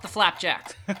call it the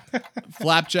flapjack.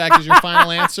 Flapjack is your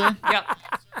final answer? Yep.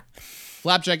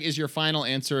 Flapjack is your final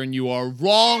answer, and you are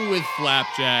wrong with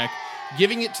Flapjack.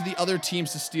 Giving it to the other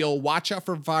teams to steal. Watch out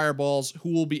for Fireballs. Who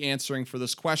will be answering for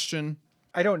this question?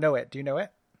 I don't know it. Do you know it?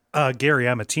 Gary,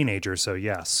 I'm a teenager, so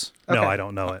yes. No, Okay. I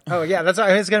don't know it. Oh yeah, that's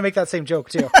I was gonna make that same joke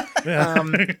too.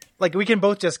 Like we can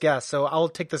both just guess. So I'll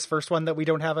take this first one that we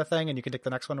don't have a thing, and you can take the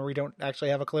next one where we don't actually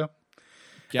have a clue.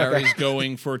 Gary's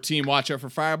going for Team Watch Out for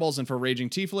Fireballs and for Raging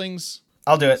Tieflings.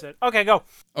 I'll do it. Okay, go.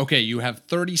 Okay, you have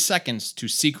 30 seconds to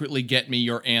secretly get me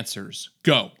your answers.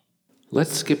 Go.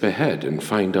 Let's skip ahead and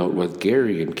find out what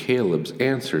Gary and Caleb's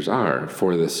answers are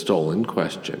for the stolen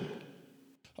question.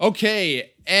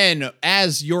 Okay, And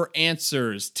as your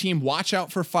answers, team watch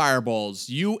out for fireballs,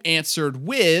 you answered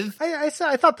with... I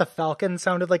thought the Falcon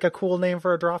sounded like a cool name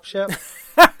for a dropship.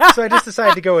 So I just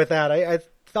decided to go with that.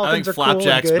 Falcons are Flapjack's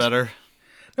cool and good. better.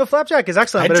 No, Flapjack is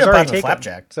excellent, I'd but it's jump already out of a taken.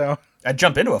 Flapjack. So I'd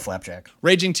jump into a Flapjack.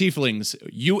 Raging Tieflings,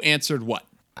 you answered what?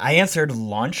 I answered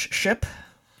launch ship.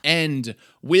 And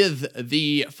with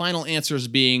the final answers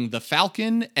being the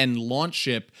Falcon and launch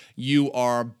ship, you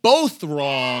are both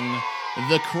wrong.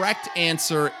 The correct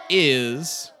answer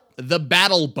is the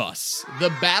battle bus. The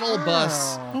battle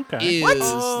bus is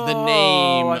the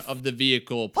name of the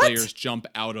vehicle players jump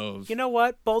out of. You know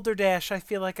what? Boulder Dash. I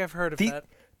feel like I've heard of that.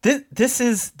 This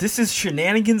is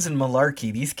shenanigans and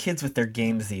malarkey. These kids with their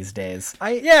games these days.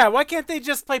 Yeah, why can't they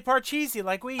just play Parcheesi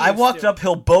like we used I walked to?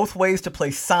 uphill both ways to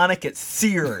play Sonic at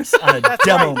Sears on a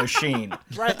demo machine.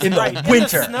 Right, in the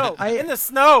winter. In the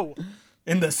snow.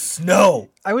 In the snow.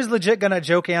 I was legit gonna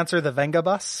joke answer the Venga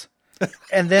bus.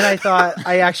 And then I thought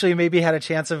I actually maybe had a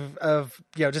chance of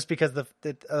just because I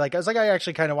was like, I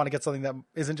actually kind of want to get something that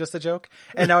isn't just a joke.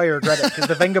 And now I regret it because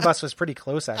the Venga bus was pretty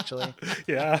close, actually.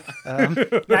 Yeah.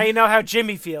 Now you know how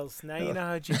Jimmy feels.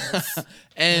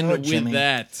 And with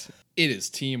that, it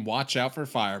is team watch out for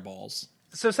fireballs.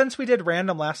 So since we did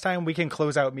random last time, we can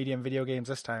close out medium video games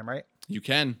this time, right? You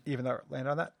can. Even though it landed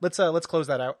on that. Let's close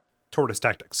that out. Tortoise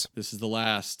Tactics. This is the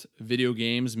last video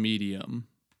games medium.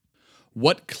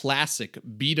 What classic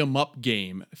beat-em-up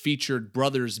game featured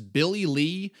brothers Billy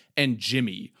Lee and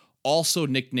Jimmy, also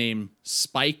nicknamed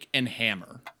Spike and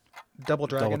Hammer? Double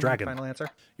Dragon. Dragon. Final answer.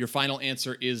 Your final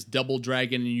answer is Double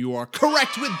Dragon, and you are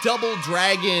correct with Double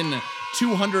Dragon.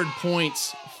 200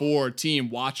 points for team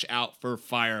Watch Out for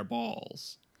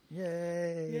Fireballs.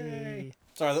 Yay.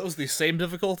 Sorry, that was the same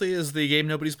difficulty as the game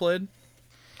nobody's played?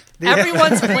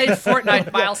 Everyone's played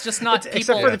Fortnite, Miles, just not people.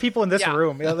 Except for the people in this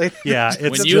room. Yeah,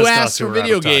 it's when you just ask us who for are out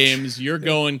video of touch. games, you're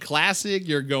going classic,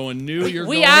 you're going new, you're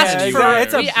We going anywhere.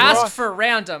 asked for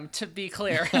random, to be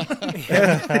clear.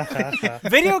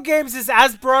 Video games is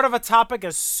as broad of a topic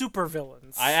as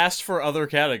supervillains. I asked for other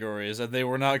categories, and they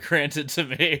were not granted to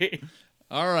me.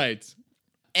 All right.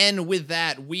 And with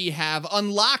that, we have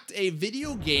unlocked a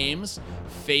video games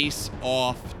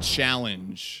face-off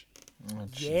challenge.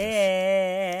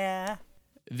 Yeah.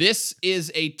 This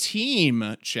is a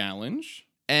team challenge.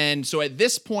 And so at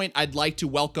this point, I'd like to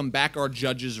welcome back our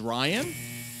judges, Ryan.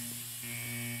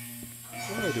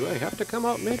 Boy, do I have to come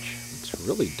out, Mitch? It's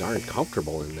really darn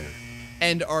comfortable in there.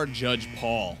 And our judge,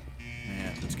 Paul.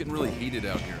 Man, it's getting really heated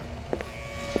out here.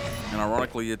 And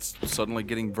ironically, it's suddenly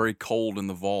getting very cold in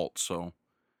the vault, so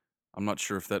I'm not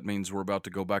sure if that means we're about to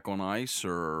go back on ice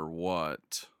or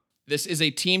what. This is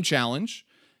a team challenge.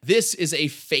 This is a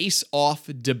face-off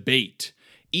debate.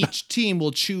 Each team will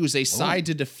choose a side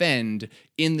to defend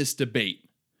in this debate.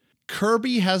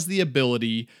 Kirby has the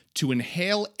ability to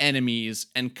inhale enemies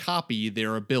and copy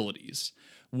their abilities.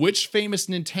 Which famous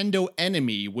Nintendo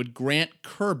enemy would grant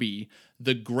Kirby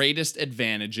the greatest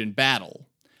advantage in battle?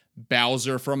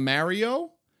 Bowser from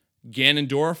Mario,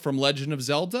 Ganondorf from Legend of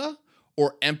Zelda,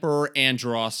 or Emperor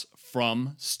Andros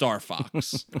from Star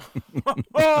Fox?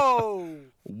 Oh!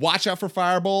 Watch out for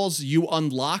fireballs. You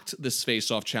unlocked this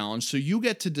face-off challenge, so you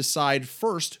get to decide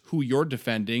first who you're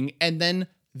defending, and then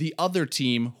the other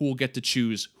team who will get to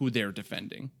choose who they're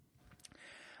defending.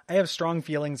 I have strong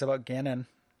feelings about Ganon.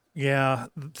 Yeah,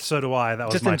 so do I. That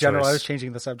was Just my in general, choice. I was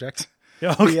changing the subject.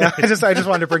 Okay. Yeah, I just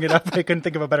wanted to bring it up. I couldn't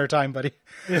think of a better time, buddy.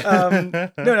 No,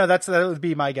 that would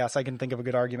be my guess. I can think of a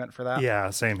good argument for that.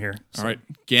 Yeah, same here. All right,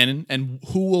 Ganon, and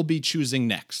who will be choosing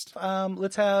next?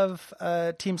 Let's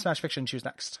have Team Smash Fiction choose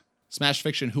next. Smash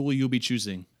Fiction, who will you be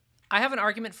choosing? I have an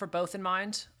argument for both in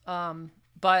mind,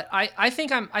 but I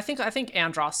think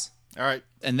Andros. All right.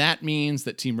 And that means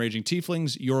that Team Raging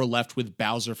Tieflings, you're left with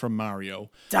Bowser from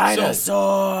Mario.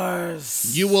 Dinosaurs!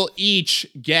 So, you will each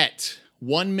get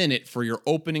 1 minute for your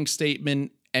opening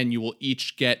statement, and you will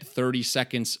each get 30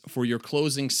 seconds for your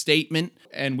closing statement.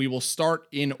 And we will start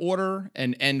in order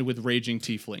and end with Raging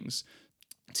Tieflings.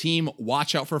 Team,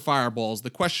 watch out for fireballs. The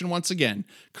question once again,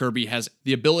 Kirby has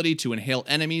the ability to inhale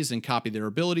enemies and copy their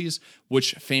abilities.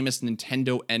 Which famous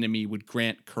Nintendo enemy would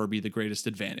grant Kirby the greatest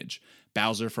advantage?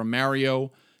 Bowser from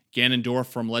Mario, Ganondorf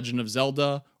from Legend of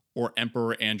Zelda, or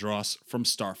Emperor Andros from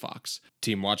Star Fox?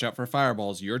 Team, watch out for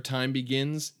fireballs. Your time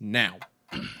begins now.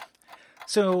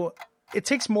 So it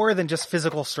takes more than just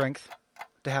physical strength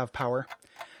to have power.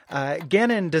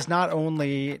 Ganon does not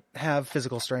only have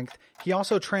physical strength, he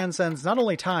also transcends not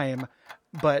only time,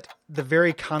 but the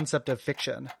very concept of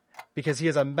fiction, because he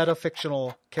is a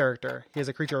metafictional character. He is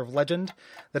a creature of legend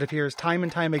that appears time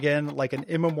and time again like an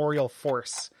immemorial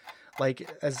force.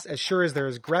 Like, as sure as there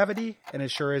is gravity, and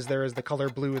as sure as there is the color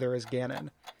blue, there is Ganon.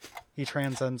 He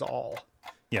transcends all.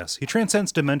 Yes, he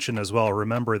transcends dimension as well.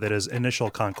 Remember that his initial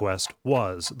conquest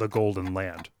was the Golden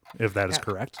Land, if that is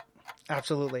correct.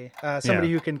 Absolutely.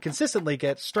 Somebody who can consistently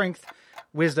get strength,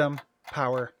 wisdom,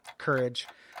 power, courage,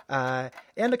 and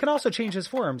it can also change his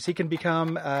forms. He can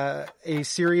become a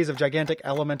series of gigantic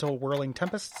elemental whirling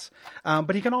tempests,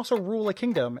 but he can also rule a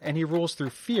kingdom, and he rules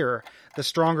through fear, the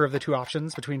stronger of the two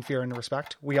options between fear and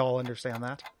respect. We all understand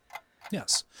that.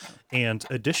 Yes. And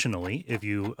additionally, if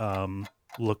you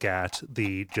look at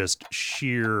the just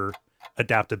sheer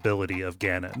adaptability of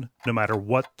Ganon, no matter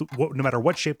what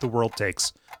shape the world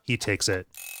takes, he takes it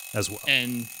as well.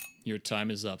 And your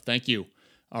time is up. Thank you.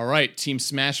 All right, Team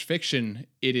Smash Fiction,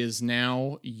 it is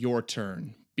now your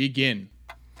turn. Begin.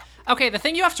 Okay, the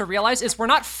thing you have to realize is we're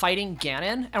not fighting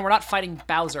Ganon and we're not fighting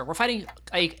Bowser. We're fighting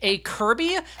a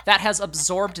Kirby that has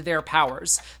absorbed their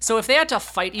powers. So if they had to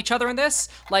fight each other in this,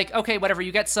 like, okay, whatever,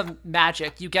 you get some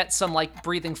magic, you get some, like,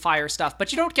 breathing fire stuff,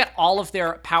 but you don't get all of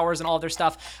their powers and all of their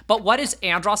stuff. But what is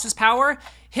Andross's power?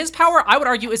 His power, I would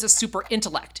argue, is a super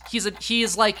intellect. He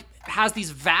is like has these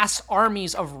vast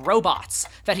armies of robots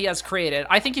that he has created.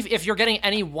 I think if you're getting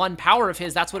any one power of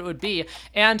his, that's what it would be.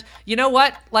 And you know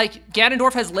what? Like,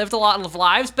 Ganondorf has lived a lot of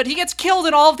lives, but he gets killed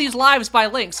in all of these lives by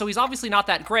Link, so he's obviously not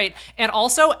that great. And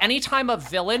also, anytime a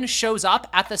villain shows up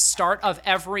at the start of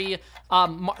every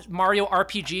Mario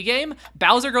RPG game,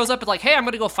 Bowser goes up and like, hey, I'm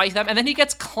gonna go fight them, and then he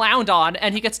gets clowned on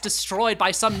and he gets destroyed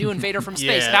by some new invader from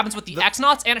space. It happens with the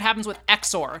X-Nauts and it happens with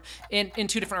Exor in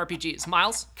two different RPGs.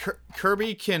 Miles?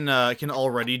 Kirby can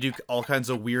already do all kinds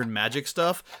of weird magic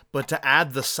stuff, but to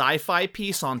add the sci-fi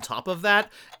piece on top of that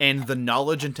and the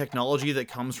knowledge and technology that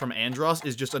comes from Andross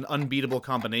is just an unbeatable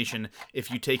combination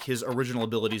if you take his original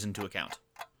abilities into account.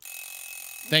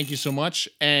 Thank you so much.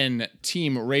 And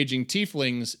Team Raging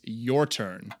Tieflings, your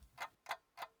turn.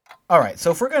 All right,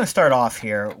 so if we're going to start off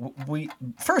here,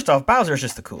 first off, Bowser's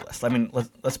just the coolest. I mean,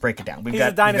 let's break it down. He's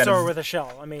a dinosaur with a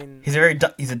shell. I mean, he's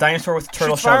a dinosaur with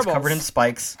turtle shells covered in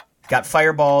spikes. Got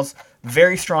fireballs,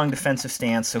 very strong defensive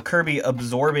stance. So Kirby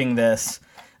absorbing this,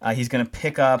 he's going to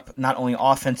pick up not only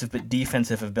offensive but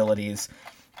defensive abilities.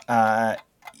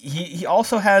 He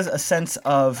also has a sense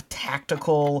of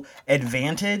tactical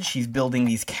advantage. He's building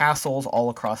these castles all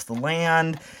across the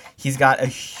land. He's got a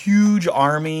huge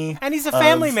army. And he's a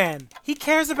family man. He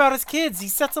cares about his kids. He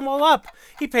sets them all up.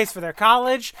 He pays for their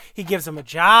college. He gives them a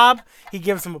job. He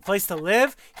gives them a place to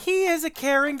live. He is a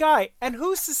caring guy. And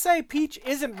who's to say Peach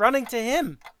isn't running to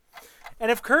him? And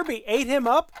if Kirby ate him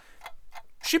up,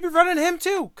 she'd be running to him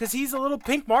too, because he's a little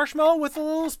pink marshmallow with a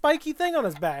little spiky thing on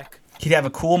his back. He'd have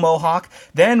a cool mohawk.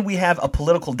 Then we have a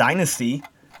political dynasty.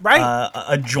 Right.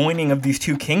 A joining of these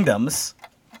two kingdoms.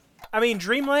 I mean,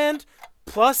 Dreamland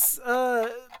plus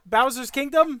Bowser's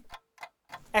Kingdom,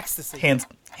 ecstasy.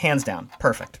 Hands down.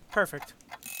 Perfect.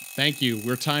 Thank you.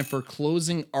 We're time for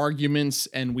closing arguments,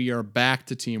 and we are back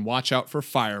to Team Watch Out for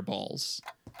Fireballs.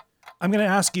 I'm going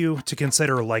to ask you to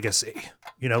consider legacy.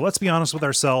 You know, let's be honest with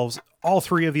ourselves. All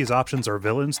three of these options are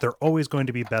villains. They're always going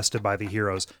to be bested by the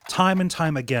heroes. Time and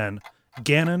time again,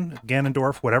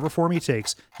 Ganondorf, whatever form he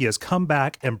takes, he has come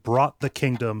back and brought the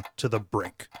kingdom to the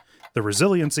brink. The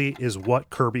resiliency is what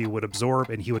Kirby would absorb,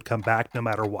 and he would come back no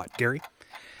matter what. Gary?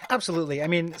 Absolutely. I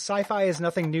mean, sci-fi is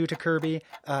nothing new to Kirby.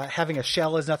 Having a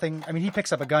shell is nothing. I mean, he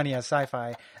picks up a gun, he has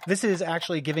sci-fi. This is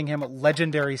actually giving him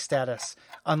legendary status,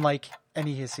 unlike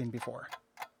any he's seen before.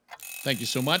 Thank you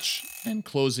so much. And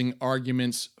closing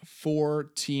arguments for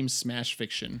Team Smash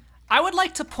Fiction. I would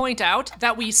like to point out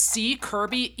that we see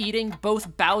Kirby eating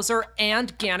both Bowser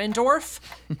and Ganondorf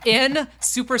in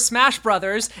Super Smash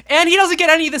Brothers, and he doesn't get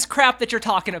any of this crap that you're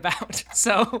talking about.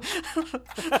 So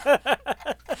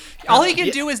all he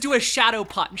can do is do a shadow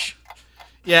punch.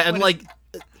 Yeah, and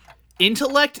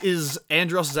intellect is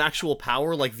Andross's actual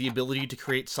power, like the ability to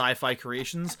create sci-fi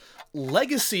creations.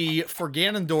 Legacy for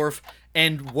Ganondorf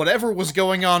and whatever was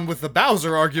going on with the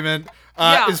Bowser argument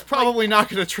is probably not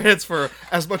going to transfer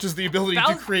as much as the ability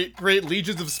to create great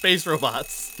legions of space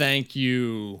robots. Thank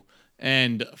you.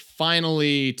 And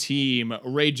finally, Team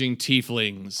Raging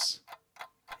Tieflings.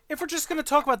 If we're just going to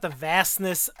talk about the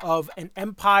vastness of an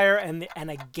empire and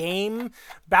a game,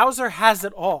 Bowser has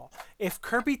it all. If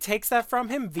Kirby takes that from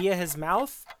him via his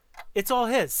mouth, it's all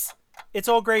his. It's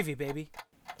all gravy, baby.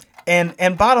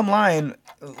 And bottom line,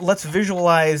 let's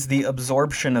visualize the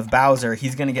absorption of Bowser.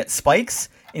 He's going to get spikes,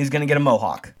 and he's going to get a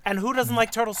mohawk. And who doesn't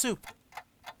like turtle soup?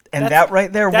 And that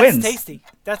right there wins.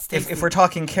 That's tasty. If we're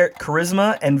talking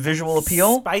charisma and visual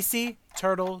appeal. Spicy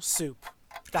turtle soup.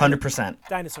 100%.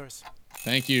 Dinosaurs.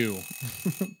 Thank you.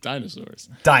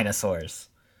 Dinosaurs.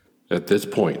 At this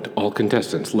point, all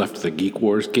contestants left the Geek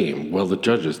Wars game while the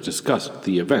judges discussed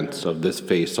the events of this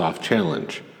face-off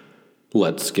challenge.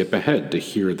 Let's skip ahead to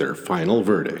hear their final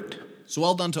verdict. So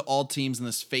well done to all teams in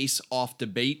this face-off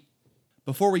debate.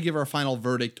 Before we give our final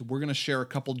verdict, we're going to share a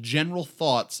couple general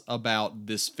thoughts about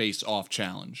this face-off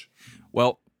challenge.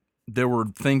 Well, there were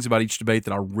things about each debate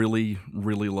that I really,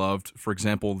 really loved. For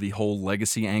example, the whole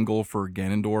legacy angle for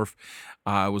Ganondorf.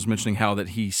 I was mentioning how that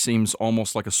he seems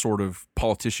almost like a sort of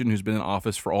politician who's been in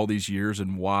office for all these years,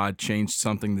 and why change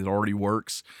something that already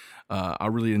works. I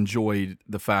really enjoyed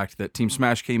the fact that Team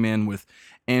Smash came in with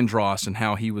Andross and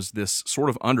how he was this sort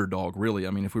of underdog, really. I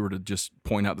mean, if we were to just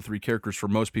point out the three characters, for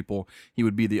most people, he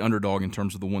would be the underdog in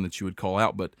terms of the one that you would call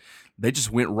out. But they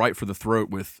just went right for the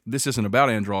throat with, this isn't about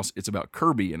Andross, it's about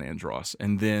Kirby and Andross.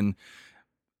 And then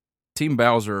Team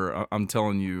Bowser, I'm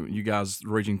telling you, you guys,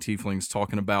 Raging Tieflings,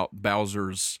 talking about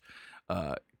Bowser's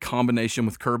combination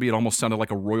with Kirby, it almost sounded like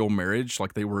a royal marriage,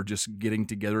 like they were just getting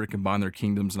together to combine their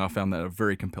kingdoms, and I found that a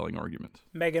very compelling argument.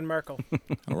 Meghan Markle.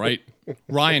 All right.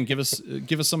 Ryan, give us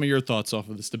some of your thoughts off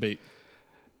of this debate.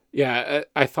 Yeah,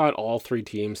 I thought all three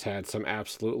teams had some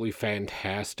absolutely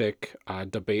fantastic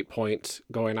debate points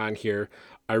going on here.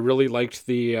 I really liked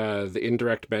the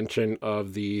indirect mention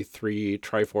of the three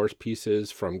Triforce pieces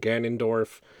from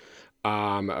Ganondorf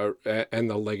and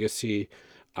the legacy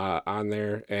on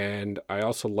there. And I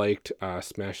also liked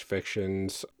Smash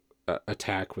Fiction's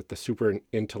attack with the super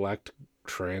intellect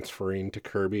transferring to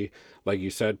Kirby. Like you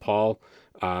said, Paul,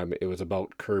 it was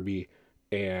about Kirby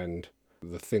and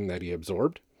the thing that he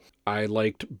absorbed. I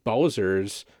liked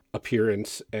Bowser's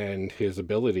appearance and his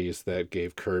abilities that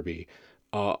gave Kirby.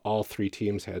 All three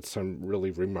teams had some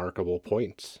really remarkable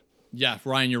points. Yeah,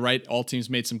 Ryan, you're right. All teams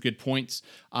made some good points.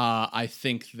 I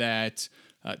think that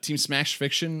Team Smash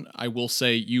Fiction, I will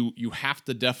say you have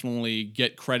to definitely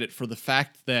get credit for the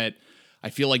fact that I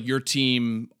feel like your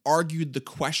team argued the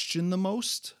question the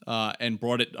most and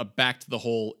brought it back to the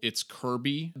whole, it's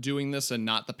Kirby doing this and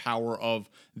not the power of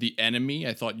the enemy.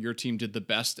 I thought your team did the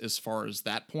best as far as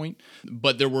that point.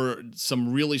 But there were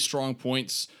some really strong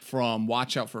points from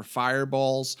Watch Out for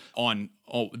Fireballs on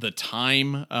the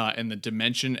time and the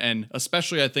dimension, and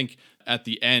especially I think at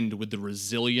the end with the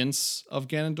resilience of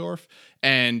Ganondorf,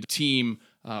 and Team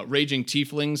Raging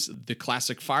Tieflings, the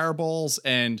classic fireballs.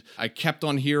 And I kept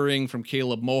on hearing from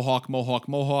Caleb, Mohawk.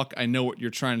 I know what you're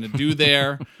trying to do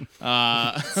there.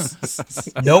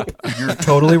 Nope, you're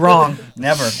totally wrong.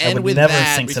 Never. And I would with never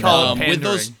that, think so.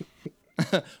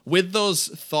 with those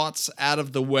thoughts out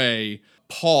of the way,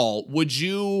 Paul, would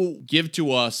you give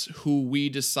to us who we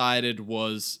decided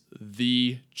was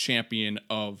the champion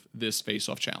of this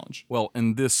face-off challenge? Well,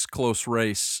 in this close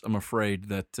race, I'm afraid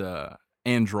that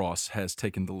Andross has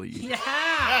taken the lead.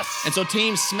 Yes! And so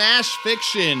Team Smash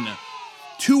Fiction,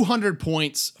 200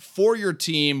 points for your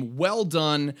team. Well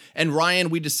done. And Ryan,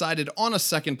 we decided on a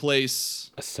second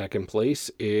place. A second place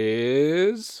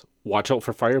is Watch Out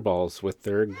for Fireballs with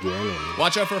their Ganon.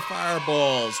 Watch Out for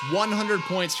Fireballs. 100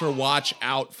 points for Watch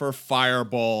Out for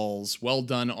Fireballs. Well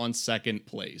done on second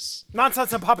place.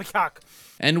 Nonsense and poppycock.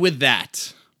 And with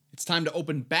that, it's time to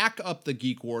open back up the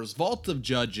Geek Wars Vault of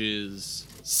Judges.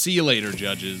 See you later,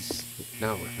 judges.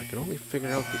 Now, if I could only figure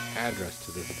out the address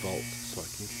to this vault so I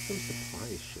can get some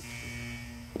supplies shipped here.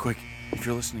 Quick, if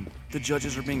you're listening, the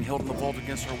judges are being held in the vault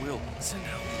against our will. Send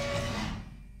help.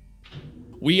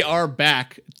 We are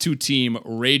back to Team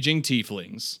Raging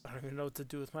Tieflings. I don't even know what to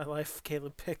do with my life.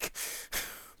 Caleb, pick.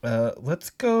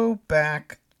 Let's go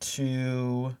back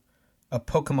to a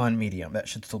Pokemon medium. That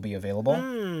should still be available.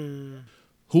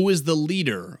 Who is the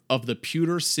leader of the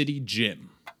Pewter City Gym?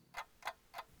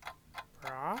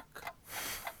 Brock?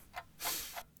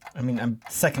 I mean, I'm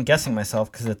second-guessing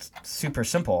myself because it's super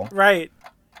simple. Right.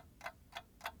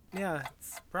 Yeah,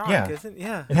 it's Brock, Yeah. isn't it?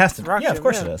 Yeah. It has to. Brock, Yeah, of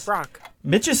course it is. Brock.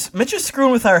 Mitch is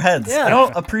screwing with our heads. Yeah. I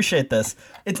don't appreciate this.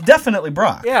 It's definitely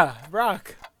Brock. Yeah,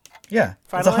 Brock. Yeah,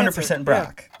 Final it's 100% answer.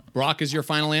 Brock. Brock is your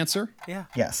final answer? Yeah.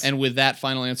 Yes. And with that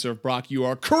final answer of Brock, you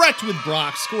are correct with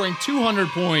Brock, scoring 200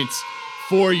 points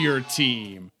for your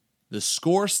team. The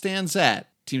score stands at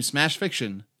Team Smash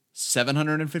Fiction,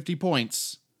 750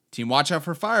 points. Team Watch Out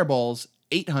for Fireballs,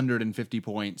 850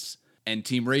 points. And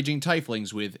Team Raging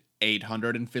Tieflings with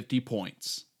 850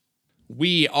 points.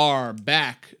 We are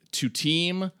back to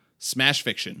Team Smash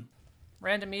Fiction.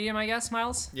 Random medium, I guess,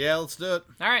 Miles? Yeah, let's do it.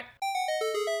 All right.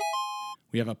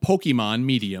 We have a Pokemon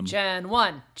medium. Gen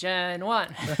 1.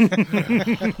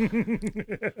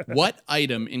 What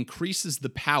item increases the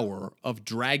power of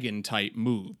dragon-type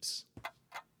moves?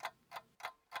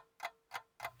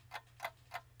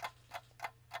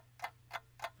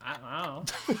 I don't know.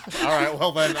 All right,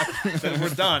 well then we're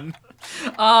done.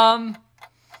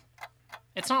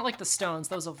 It's not like the stones;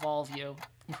 those evolve you.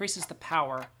 Increases the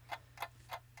power.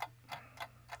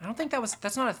 I don't think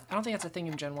that's a thing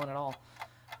in Gen 1 at all.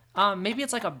 Maybe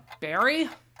it's like a berry?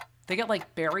 They get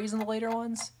like berries in the later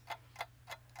ones.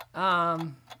 I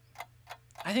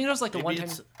think it was like the one time.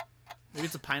 Maybe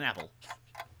it's a pineapple.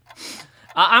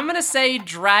 I'm gonna say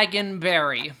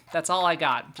Dragonberry. That's all I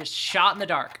got. Just shot in the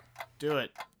dark. Do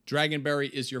it. Dragonberry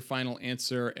is your final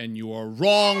answer, and you are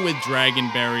wrong with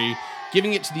Dragonberry.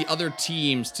 Giving it to the other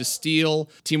teams to steal.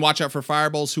 Team Watch Out for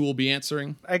Fireballs, who will be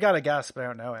answering? I got a guess, but I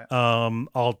don't know it.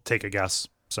 I'll take a guess.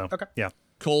 So, okay. Yeah.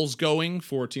 Cole's going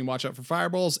for Team Watch Out for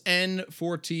Fireballs and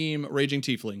for Team Raging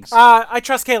Tieflings. I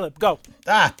trust Caleb. Go.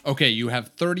 Okay, you have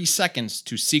 30 seconds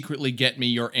to secretly get me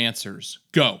your answers.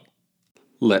 Go.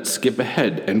 Let's skip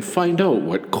ahead and find out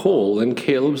what Cole and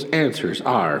Caleb's answers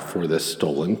are for this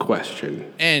stolen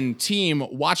question. And Team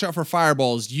Watch Out for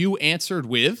Fireballs, you answered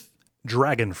with?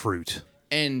 Dragon fruit.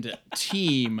 And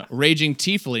Team Raging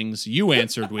Tieflings, you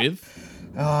answered with?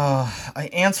 I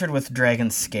answered with dragon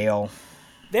scale.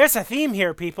 There's a theme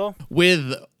here, people.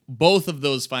 With both of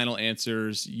those final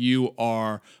answers, you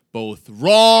are both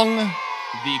wrong.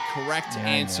 The correct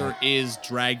answer is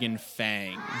Dragon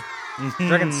Fang.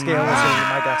 Dragon scale is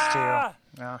my guess too.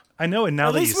 Yeah. I know, and now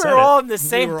At that you least said we're all it. in the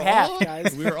same path,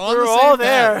 guys. We were on We're the all same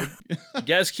there. path. You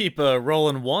guys keep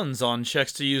rolling ones on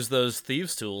checks to use those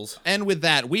thieves' tools. And with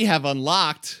that, we have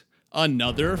unlocked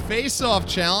another face-off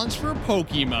challenge for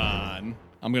Pokemon.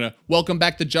 I'm going to welcome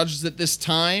back the judges at this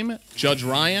time. Judge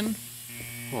Ryan.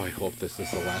 Oh, I hope this is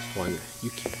the last one.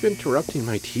 You keep interrupting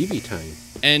my TV time.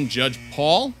 And Judge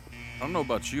Paul. I don't know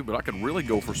about you, but I could really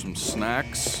go for some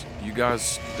snacks. You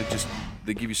guys,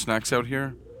 they give you snacks out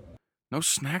here? No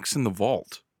snacks in the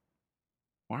vault.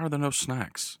 Why are there no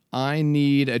snacks? I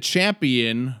need a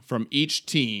champion from each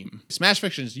team. Smash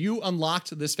Fictions, you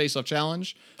unlocked this face-off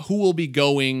challenge. Who will be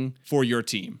going for your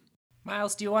team?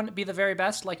 Miles, do you want to be the very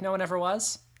best, like no one ever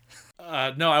was?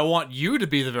 No, I want you to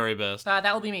be the very best.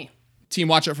 That will be me. Team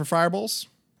Watch Out for Fireballs.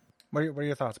 What are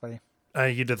your thoughts, buddy?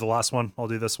 You did the last one. I'll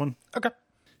do this one. Okay.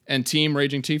 And Team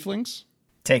Raging Tieflings.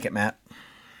 Take it, Matt.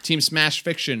 Team Smash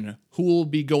Fiction, who will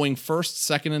be going first,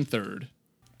 second, and third?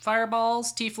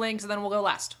 Fireballs, Tieflings, and then we'll go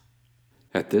last.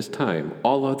 At this time,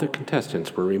 all other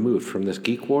contestants were removed from this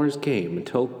Geek Wars game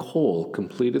until Cole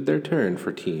completed their turn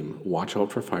for Team Watch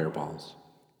Out for Fireballs.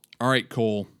 All right,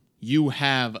 Cole. You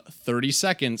have 30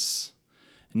 seconds.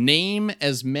 Name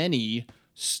as many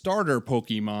starter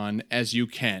Pokemon as you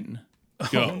can.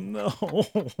 Go. Oh, no.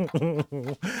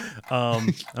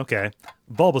 Okay.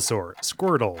 Bulbasaur,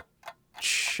 Squirtle,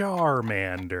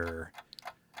 Charmander,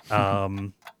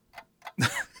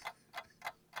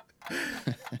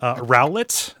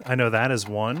 Rowlet. I know that is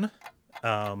one.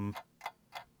 Oh,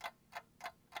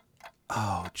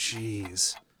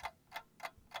 jeez.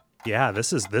 Yeah,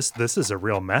 this is a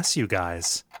real mess, you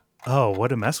guys. Oh,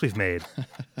 what a mess we've made.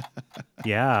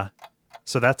 Yeah.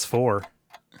 So that's 4.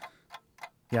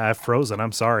 Yeah, I've frozen.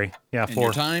 I'm sorry. Yeah, And 4.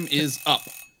 your time is up.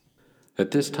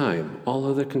 At this time, all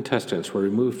other contestants were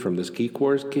removed from this Geek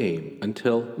Wars game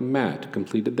until Matt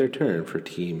completed their turn for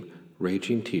Team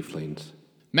Raging Tieflings.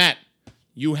 Matt,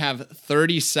 you have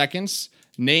 30 seconds.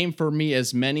 Name for me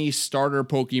as many starter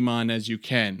Pokemon as you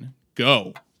can.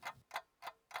 Go.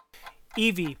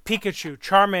 Eevee, Pikachu,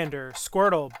 Charmander,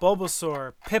 Squirtle,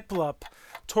 Bulbasaur, Piplup,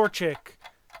 Torchic,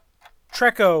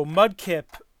 Treecko, Mudkip,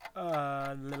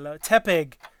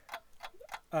 Tepig,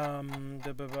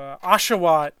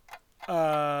 Oshawott,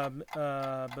 I'm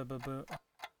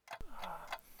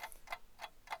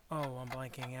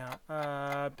blanking out.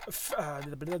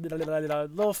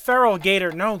 Little feral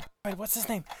gator. No, wait, what's his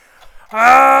name?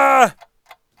 Chikorita,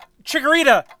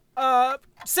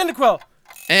 Cyndaquil.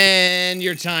 And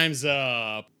your time's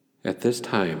up. At this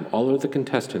time, all of the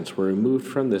contestants were removed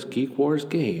from this Geek Wars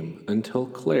game until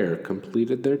Claire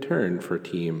completed their turn for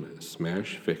Team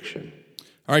Smash Fiction.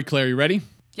 All right, Claire, you ready?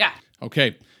 Yeah.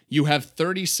 Okay. You have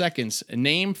 30 seconds.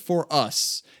 Name for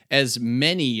us as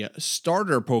many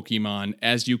starter Pokemon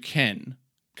as you can.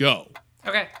 Go.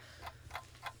 Okay.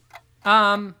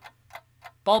 Bulbasaur,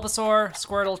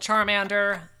 Squirtle,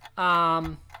 Charmander,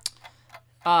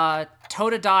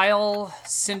 Totodile,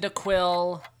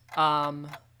 Cyndaquil,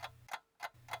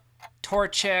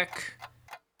 Torchic,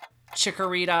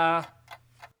 Chikorita,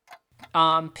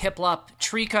 Piplup,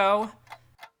 Treecko,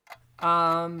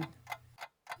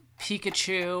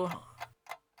 Pikachu.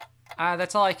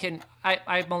 That's all I can.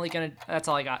 I'm only gonna. That's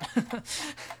all I got.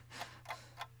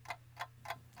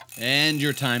 And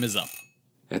your time is up.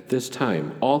 At this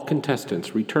time, all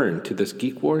contestants returned to this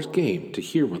Geek Wars game to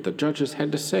hear what the judges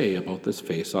had to say about this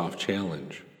face-off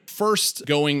challenge. First,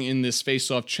 going in this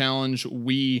face-off challenge,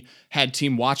 we had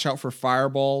Team Watch Out for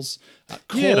Fireballs.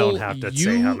 Cole, You don't have to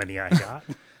say how many I got.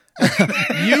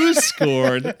 You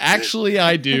scored. Actually,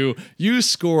 I do. You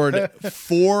scored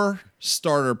 4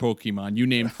 starter Pokemon. You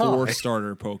named 4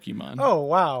 starter Pokemon. Oh,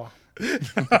 wow.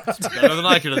 Better than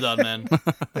I could have done, man.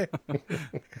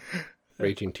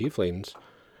 Raging Tieflings,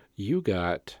 you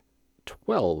got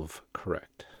 12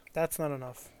 correct. That's not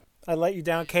enough. I let you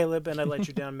down, Caleb, and I let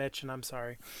you down, Mitch, and I'm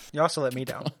sorry. You also let me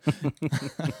down.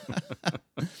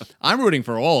 I'm rooting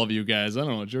for all of you guys. I don't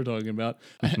know what you're talking about.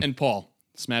 And Paul,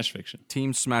 Smash Fiction.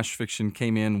 Team Smash Fiction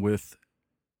came in with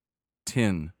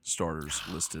 10 starters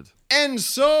listed. And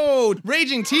so,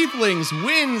 Raging Tieflings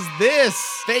wins this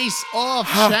face-off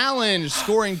challenge,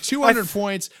 scoring 200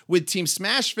 points, with Team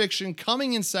Smash Fiction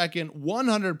coming in second,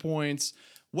 100 points.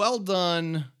 Well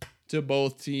done to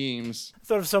both teams. I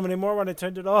thought of so many more when I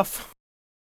turned it off.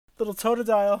 Little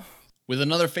Totodile. With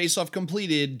another face-off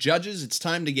completed, judges, it's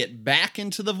time to get back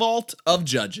into the vault of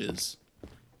judges.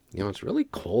 You know, it's really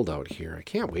cold out here. I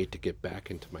can't wait to get back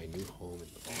into my new home in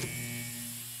the vault.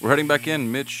 We're heading back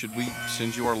in. Mitch, should we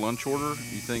send you our lunch order?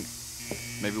 You think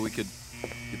maybe we could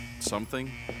get something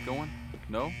going?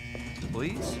 No?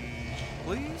 Please?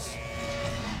 Please?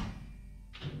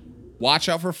 Watch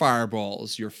out for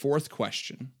fireballs. Your 4th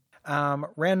question.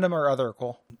 Random or other,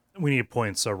 Cole? We need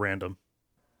points, so random.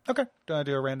 Okay. Do I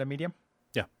do a random medium?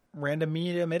 Yeah. Random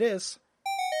medium it is.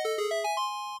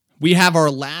 We have our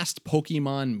last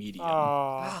Pokemon medium.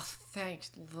 Oh, thank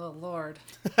the Lord.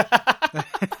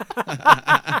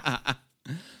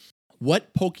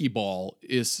 What Pokeball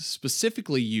is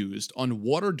specifically used on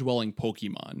water-dwelling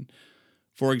Pokemon?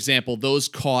 For example, those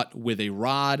caught with a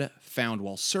rod, found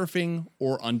while surfing,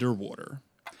 or underwater.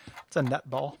 It's a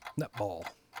netball. Netball.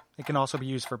 It can also be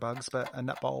used for bugs, but a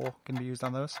netball can be used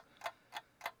on those.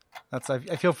 I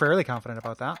feel fairly confident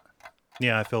about that.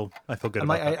 Yeah, I feel good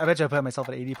about that. I bet you I put myself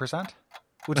at 80%,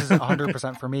 which is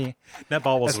 100% for me.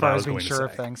 Netball was as what far I as was being going sure to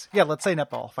of say. things. Yeah, let's say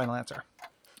netball. Final answer.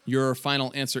 Your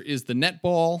final answer is the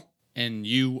netball, and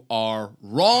you are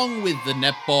wrong with the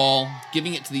netball,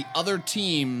 giving it to the other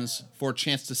teams for a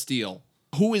chance to steal.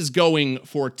 Who is going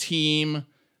for Team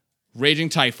Raging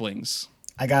Tieflings?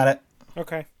 I got it.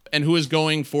 Okay. And who is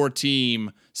going for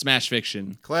Team Smash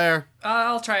Fiction? Claire.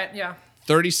 I'll try it, yeah.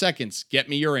 30 seconds. Get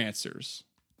me your answers.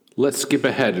 Let's skip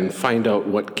ahead and find out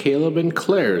what Caleb and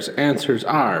Claire's answers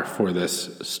are for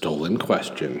this stolen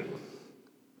question.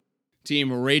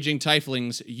 Team Raging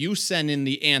Tieflings, you send in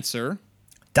the answer.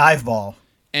 Dive ball.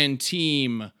 And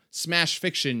Team Smash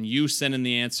Fiction, you send in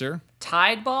the answer.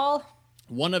 Tide Ball?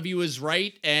 One of you is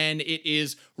right, and it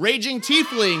is Raging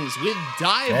Tieflings with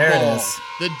Dive There it Ball. is.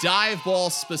 The Dive Ball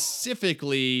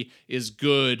specifically is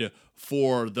good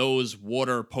for those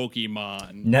water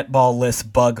Pokemon. Netball lists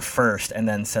bug first and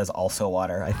then says also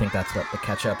water. I think that's what the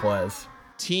catch-up was.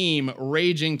 Team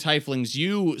Raging Tieflings,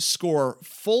 you score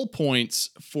full points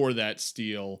for that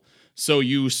steal. So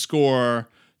you score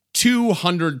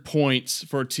 200 points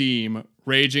for Team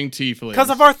Raging Tieflings.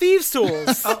 Because of our thieves'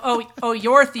 tools.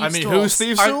 Your thieves' I mean, tools. whose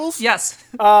thieves' are- tools? Yes.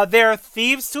 They're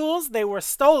thieves' tools. They were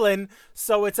stolen,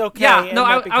 so it's okay. Yeah, and no,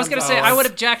 that I was going to say, becomes I would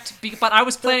ours. object, but I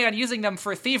was planning on using them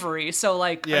for thievery, so,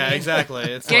 like, Yeah, I mean, exactly.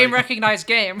 It's game like, recognized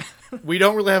game. we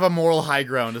don't really have a moral high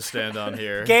ground to stand on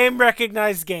here. Game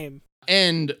recognized game.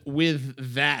 And with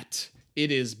that,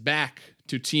 it is back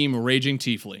to Team Raging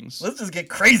Tieflings. Let's just get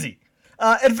crazy.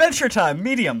 Adventure time,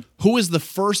 medium. Who is the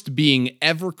first being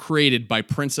ever created by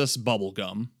Princess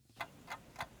Bubblegum?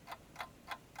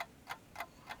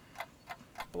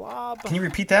 Blob. Can you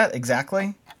repeat that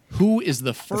exactly? Who is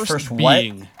the first, first what?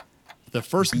 being? The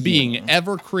first being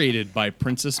ever created by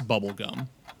Princess Bubblegum.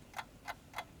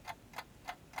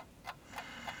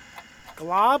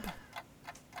 Glob?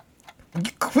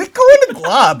 Quit going to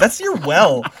glob. That's your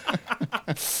well.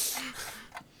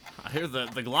 I hear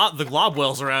the glob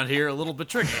wells around here a little bit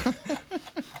tricky.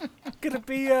 Could it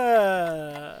be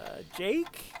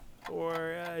Jake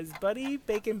or his buddy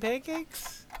baking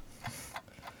pancakes?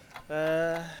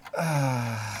 It's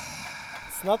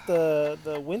not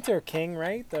the Winter King,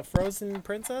 right? The Frozen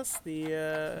Princess.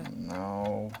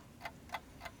 No.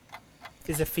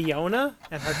 Is it Fiona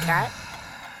and her cat?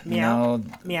 Meow. No.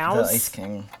 Meows. The Ice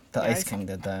King. The Ice King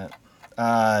did that.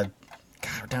 God,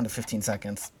 we're down to 15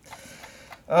 seconds.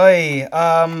 Oi,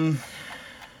 A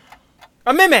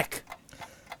mimic.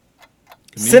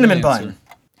 Give me Cinnamon an bun. answer.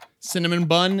 Cinnamon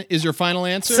bun is your final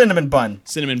answer? Cinnamon bun.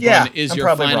 Cinnamon Yeah, bun is I'm your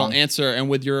probably final wrong. answer. And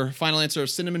with your final answer of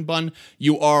cinnamon bun,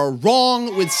 you are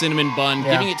wrong with cinnamon bun,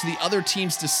 Yeah. giving it to the other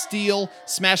teams to steal.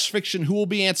 Smash Fiction, who will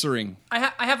be answering? I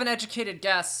have an educated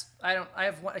guess. I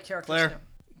have a character. Claire.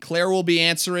 Claire will be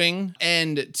answering,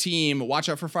 and team, watch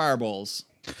out for fireballs.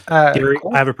 Gary,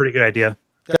 Cole? I have a pretty good idea.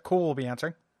 Cole will be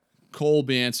answering. Cole will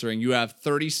be answering. You have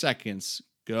 30 seconds.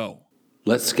 Go.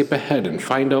 Let's skip ahead and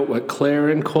find out what Claire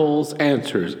and Cole's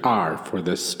answers are for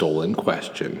this stolen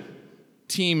question.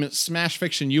 Team Smash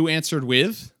Fiction, you answered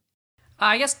with?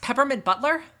 I guess Peppermint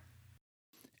Butler?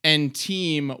 And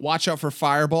team, watch out for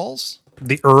fireballs.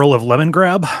 The Earl of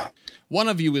Lemongrab. One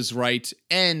of you is right,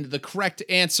 and the correct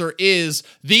answer is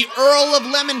the Earl of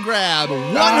Lemongrab.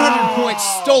 100 points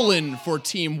stolen for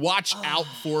team Watch Out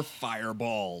for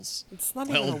Fireballs. It's not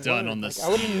Well even a done word. on this. Like,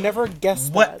 I would have never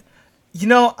guessed What? that. You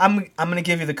know, I'm gonna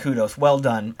give you the kudos. Well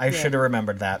done. I should have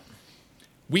remembered that.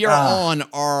 We are on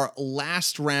our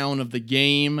last round of the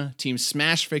game. Team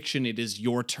Smash Fiction, it is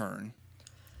your turn.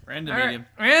 Random medium.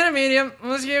 Random medium.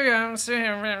 Let's keep going. Let's see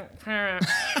here.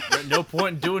 No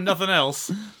point in doing nothing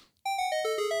else.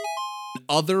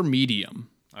 Other medium.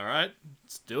 All right,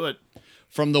 let's do it.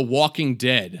 From The Walking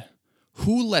Dead.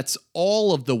 Who lets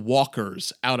all of the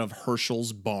walkers out of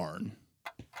Herschel's barn?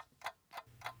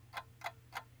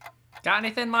 Got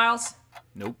anything, Miles?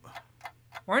 Nope.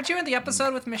 Weren't you in the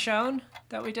episode with Michonne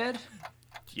that we did?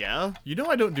 Yeah, you know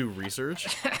I don't do research.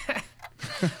 Yeah,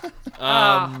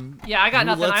 I got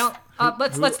nothing.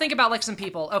 lets- Let's think about like some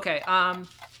people. Okay.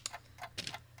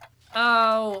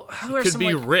 Oh, who are Could some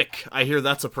be like? Rick. I hear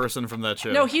that's a person from that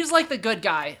show. No, he's like the good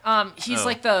guy. He's Oh.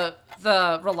 like the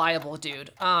reliable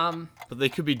dude. But they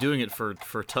could be doing it for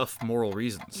tough moral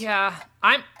reasons. Yeah,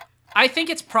 I think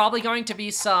it's probably going to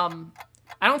be some.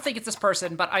 I don't think it's this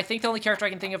person, but I think the only character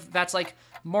I can think of that's like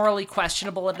morally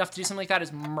questionable enough to do something like that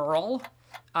is Merle.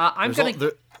 There's also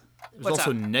What's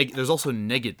up? There's also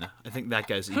Negan. I think that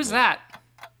guy's evil. Who's that?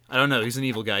 I don't know. He's an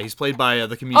evil guy. He's played by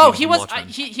the comedian. Oh, he from was. Watchmen.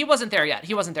 He wasn't there yet.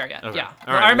 He wasn't there yet. Okay. Yeah,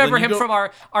 All right, I remember well, then him you go-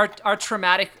 from our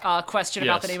traumatic question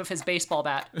about the Yes. name of his baseball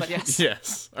bat. But yes,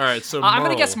 Yes. All right. So I'm gonna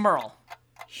Merle. guess Merle.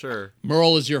 Sure.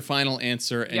 Merle is your final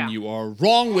answer, and Yeah. you are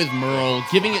wrong with Merle,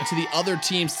 giving it to the other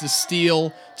teams to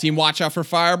steal. Team Watch Out for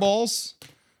Fireballs.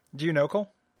 Do you know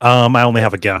Cole? I only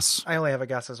have a guess. I only have a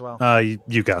guess as well.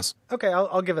 You guess. Okay,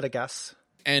 I'll give it a guess.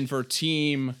 And for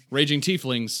Team Raging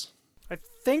Tieflings, I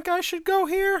think I should go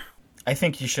here. I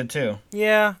think you should too.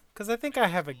 Yeah, because I think I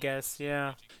have a guess.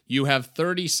 Yeah. you have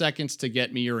 30 seconds to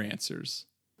get me your answers.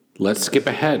 Let's skip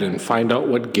ahead and find out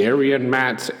what Gary and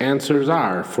Matt's answers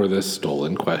are for this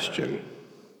stolen question.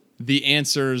 The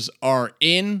answers are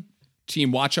in.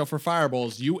 Team Watch Out for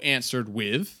Fireballs, you answered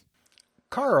with.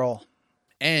 Carl.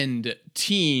 And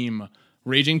Team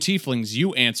Raging Tieflings,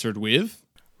 you answered with.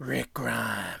 Rick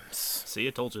Grimes. See,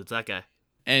 I told you it's that guy.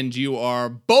 And you are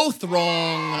both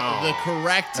wrong. The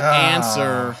correct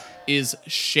answer is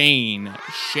Shane.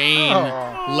 Shane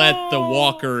let the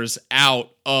walkers out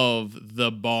of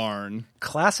the barn.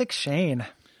 Classic Shane.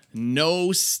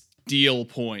 No steal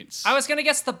points. I was gonna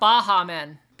guess the Baja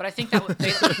Men, but I think that was, I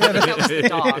think that was the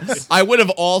dogs. I would have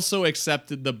also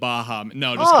accepted the Baja.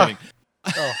 No, just kidding.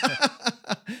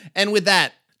 And with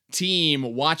that,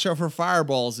 team, watch out for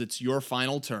fireballs. It's your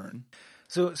final turn.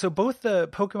 So both the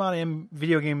Pokemon and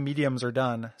video game mediums are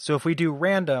done. So if we do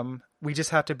random, we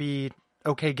just have to be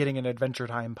okay getting an Adventure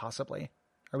Time, possibly.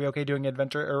 Are we okay doing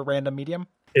adventure or random medium?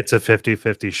 It's a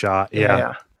 50-50 shot.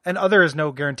 Yeah. And other is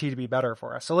no guarantee to be better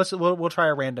for us. So we'll try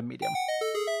a random medium.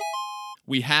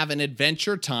 We have an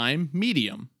Adventure Time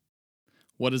medium.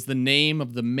 What is the name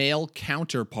of the male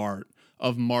counterpart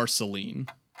of Marceline?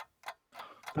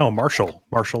 Oh, Marshall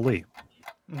Lee.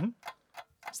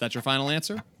 Is that your final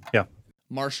answer? Yeah.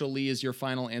 Marshall Lee is your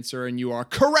final answer, and you are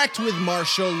correct with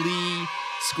Marshall Lee,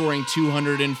 scoring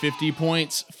 250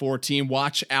 points for Team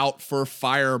Watch Out for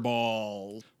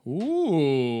Fireballs.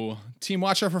 Ooh. Team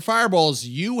Watch Out for Fireballs,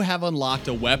 you have unlocked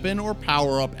a weapon or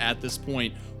power-up at this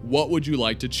point. What would you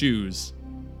like to choose?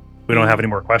 We don't have any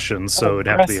more questions, so it'd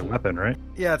have to be a weapon, right?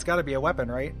 Yeah, it's got to be a weapon,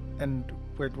 right? And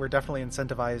we're definitely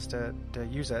incentivized to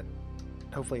use it.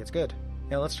 Hopefully it's good.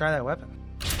 Yeah, let's try that weapon.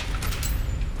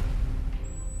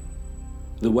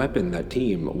 The weapon that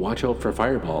Team Watch Out for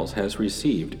Fireballs has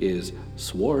received is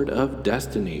Sword of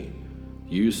Destiny.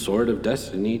 Use Sword of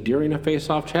Destiny during a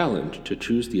face-off challenge to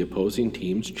choose the opposing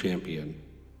team's champion.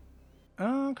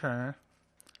 Okay.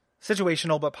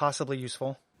 Situational, but possibly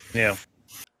useful. Yeah.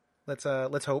 Let's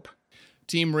hope.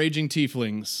 Team Raging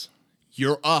Tieflings,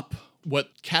 you're up.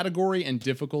 What category and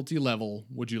difficulty level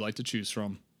would you like to choose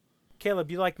from? Caleb,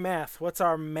 you like math. What's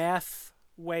our math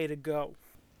way to go?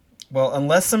 Well,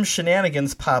 unless some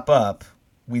shenanigans pop up,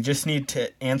 we just need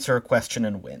to answer a question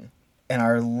and win. And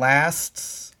our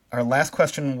last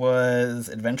question was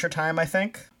Adventure Time, I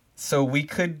think. So we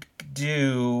could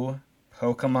do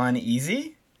Pokemon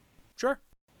Easy. Sure.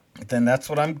 Then that's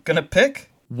what I'm gonna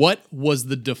pick. What was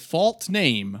the default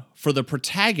name for the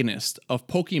protagonist of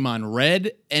Pokemon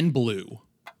Red and Blue?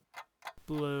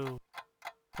 Blue.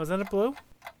 Wasn't it blue?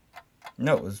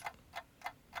 No, it was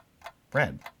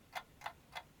red.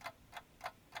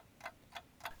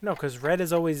 No, because red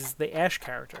is always the Ash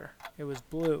character. It was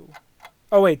blue.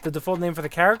 Oh, wait, the default name for the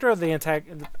character or the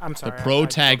antagonist? I'm sorry. The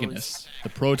protagonist. The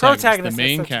protagonist, the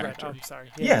main that's character. Red. Oh, I'm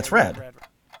sorry. Yeah, it's red.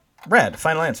 Red,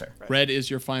 final answer. Red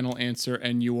is your final answer,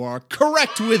 and you are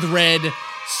correct with red,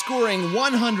 scoring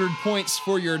 100 points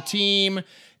for your team.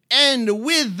 And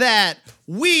with that,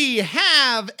 we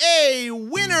have a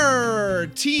winner!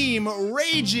 Team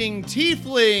Raging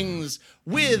Tieflings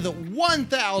with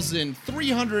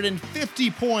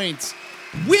 1,350 points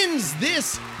wins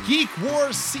this Geek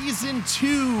Wars Season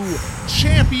 2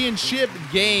 championship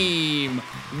game.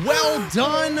 Well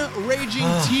done, Raging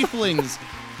Tieflings.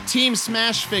 Team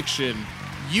Smash Fiction,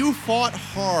 you fought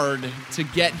hard to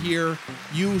get here.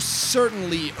 You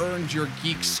certainly earned your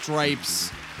geek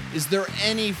stripes. Is there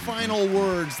any final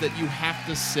words that you have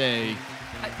to say?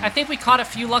 I think we caught a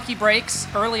few lucky breaks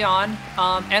early on,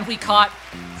 and we caught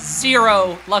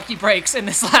 0 lucky breaks in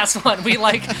this last one.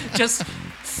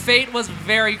 Fate was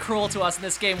very cruel to us in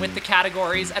this game with the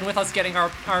categories and with us getting our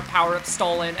power-ups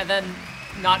stolen and then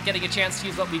not getting a chance to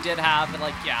use what we did have.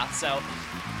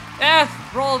 And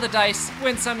roll the dice.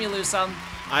 Win some, you lose some.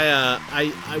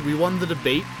 We won the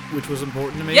debate, which was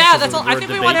important to me. Yeah, that's all. I think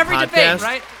we won every debate,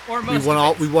 right? Or most.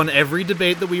 We won every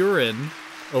debate that we were in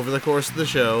over the course of the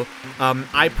show.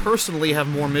 I personally have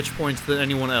more Mitch points than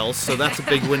anyone else, so that's a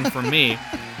big win for me.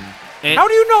 And, how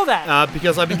do you know that?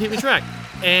 Because I've been keeping track.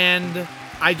 And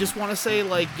I just want to say,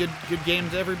 good game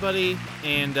to everybody,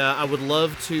 and I would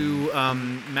love to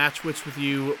match wits with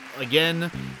you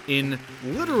again in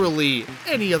literally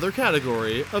any other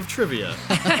category of trivia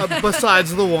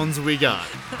besides the ones we got.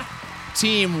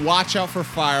 Team, watch out for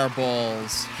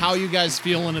fireballs. How you guys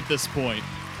feeling at this point?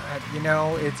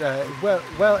 It's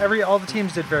all the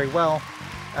teams did very well.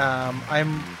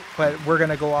 But we're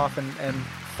gonna go off and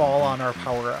fall on our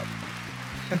power up.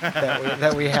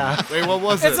 that we have. Wait, what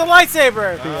was it? It's a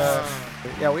lightsaber.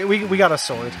 We got a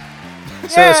sword.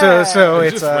 Yeah. So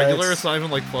it's just regular. It's not even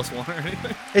 +1 or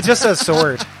anything. It just says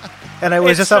sword, and it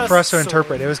was just up for us to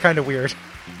interpret. It was kind of weird.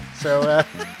 So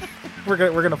we're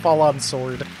gonna fall on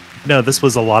sword. No, this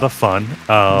was a lot of fun.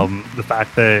 The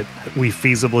fact that we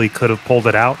feasibly could have pulled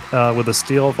it out with a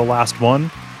steal, the last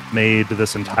one, made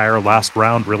this entire last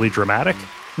round really dramatic.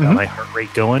 Got my heart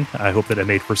rate going. I hope that it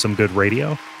made for some good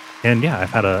radio. And yeah, I've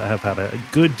had a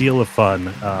good deal of fun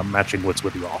matching wits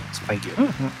with you all. So thank you.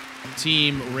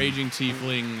 Team Raging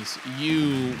Tieflings,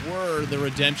 you were the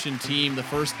redemption team, the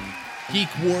first Geek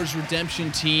Wars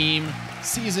redemption team.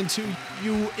 Season 2,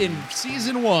 you in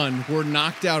Season 1 were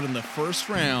knocked out in the first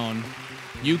round.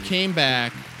 You came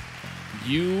back,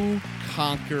 you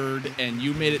conquered, and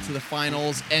you made it to the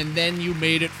finals, and then you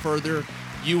made it further.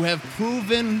 You have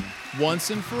proven once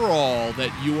and for all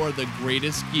that you are the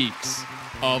greatest geeks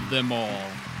of them all.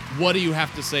 What do you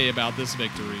have to say about this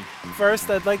victory? First,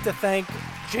 I'd like to thank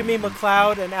Jimmy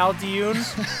McLeod and Al Dioun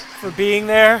for being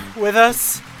there with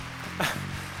us.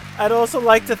 I'd also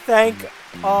like to thank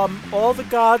all the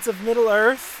gods of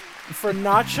Middle-earth for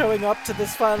not showing up to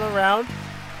this final round.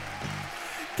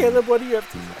 Caleb, what do you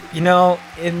have to say?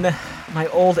 In my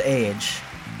old age,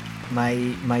 my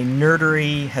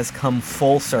nerdery has come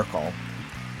full circle.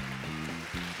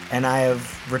 And I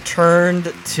have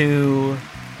returned to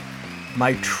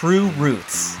my true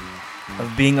roots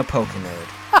of being a Pokenerd.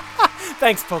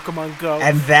 Thanks, Pokemon Go.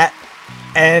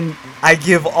 And I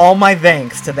give all my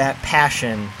thanks to that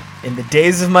passion in the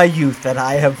days of my youth that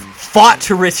I have fought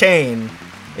to retain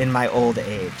in my old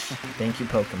age. Thank you,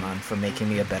 Pokemon, for making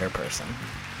me a better person.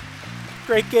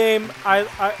 Great game.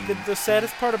 The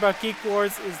saddest part about Geek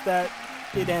Wars is that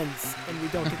it ends and we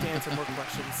don't get to answer more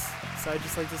questions. So I'd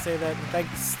just like to say that, and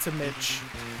thanks to Mitch.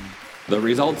 The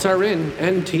results are in,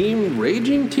 and Team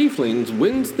Raging Tieflings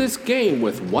wins this game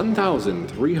with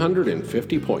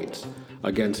 1,350 points,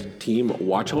 against Team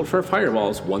Watch Out for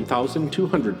Fireballs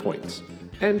 1,200 points,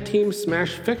 and Team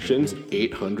Smash Fiction's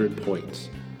 800 points.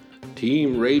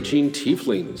 Team Raging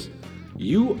Tieflings,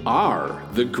 you are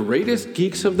the greatest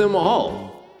geeks of them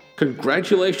all.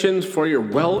 Congratulations for your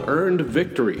well-earned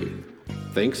victory.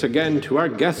 Thanks again to our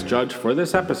guest judge for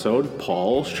this episode,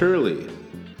 Paul Shirley.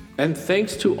 And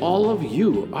thanks to all of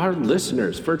you, our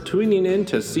listeners, for tuning in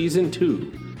to Season 2.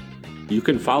 You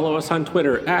can follow us on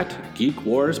Twitter at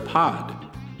GeekWarsPod.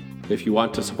 If you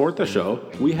want to support the show,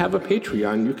 we have a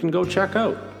Patreon you can go check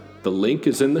out. The link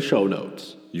is in the show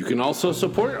notes. You can also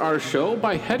support our show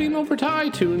by heading over to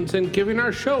iTunes and giving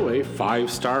our show a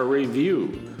 5-star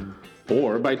review.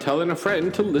 or by telling a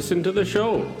friend to listen to the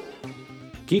show.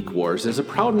 Geek Wars is a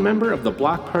proud member of the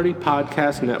Block Party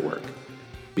Podcast Network.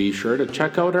 Be sure to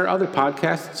check out our other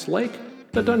podcasts like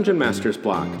The Dungeon Masters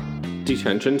Block,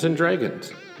 Detentions and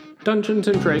Dragons, Dungeons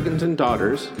and Dragons and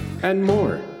Daughters, and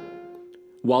more.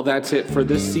 Well, that's it for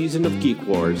this season of Geek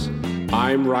Wars.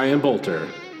 I'm Ryan Bolter.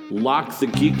 Lock the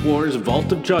Geek Wars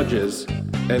vault of judges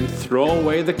and throw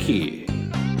away the key.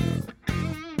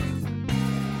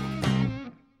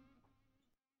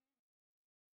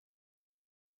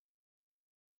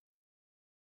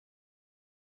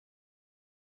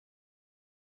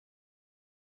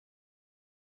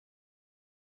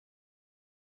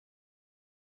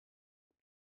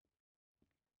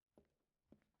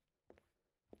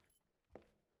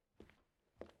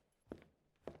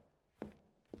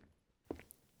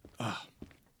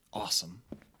 Awesome.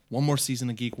 One more season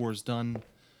of Geek Wars done.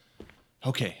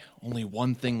 Okay, only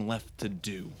one thing left to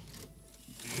do.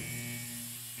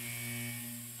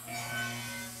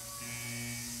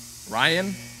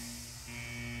 Ryan?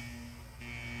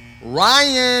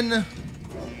 Ryan!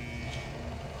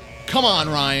 Come on,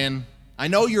 Ryan. I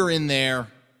know you're in there.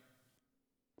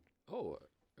 Oh,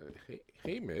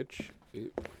 hey, Mitch.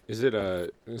 Is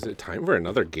it time for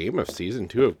another game of season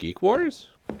 2 of Geek Wars?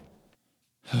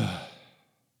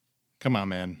 Come on,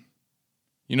 man.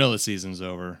 You know the season's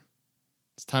over.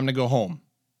 It's time to go home.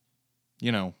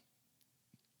 You know,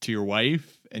 to your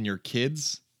wife and your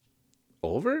kids.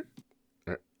 Over?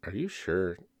 Are you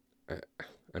sure?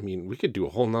 I mean, we could do a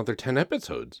whole nother 10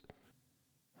 episodes.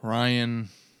 Ryan.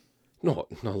 No,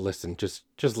 listen. Just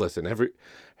listen.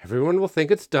 Everyone will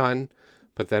think it's done,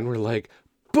 but then we're like,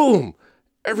 boom!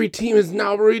 Every team is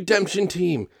now a redemption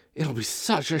team. It'll be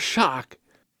such a shock.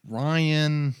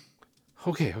 Ryan.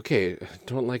 Okay.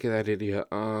 Don't like that idea.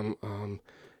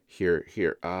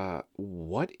 Here.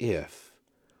 What if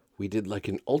we did like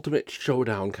an ultimate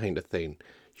showdown kind of thing?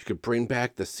 You could bring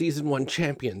back the season 1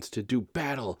 champions to do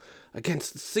battle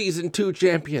against the season 2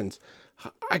 champions.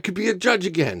 I could be a judge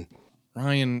again.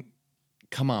 Ryan,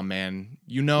 come on, man.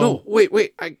 You know. No,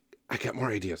 wait. I got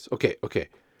more ideas. Okay.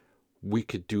 We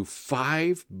could do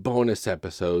 5 bonus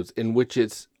episodes in which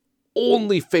it's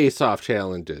only face-off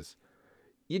challenges.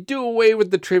 You do away with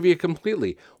the trivia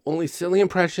completely. Only silly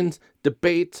impressions,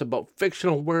 debates about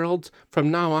fictional worlds. From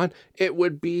now on, it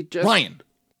would be just... Ryan,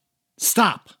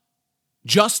 stop.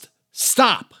 Just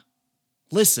stop.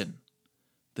 Listen,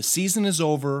 the season is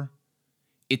over.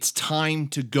 It's time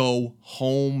to go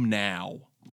home now.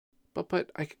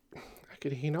 But I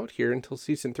could hang out here until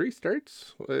season 3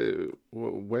 starts.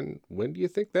 When do you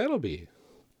think that'll be?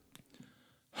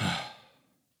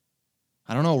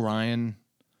 I don't know, Ryan.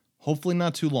 Hopefully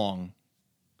not too long.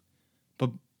 But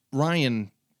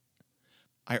Ryan,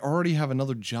 I already have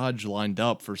another judge lined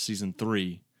up for season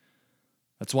 3.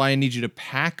 That's why I need you to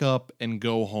pack up and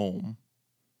go home.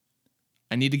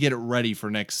 I need to get it ready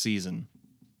for next season.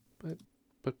 But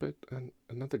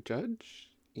another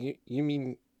judge? You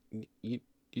mean you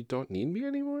don't need me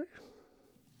anymore?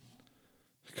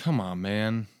 Come on,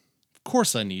 man. Of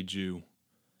course I need you.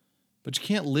 But you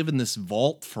can't live in this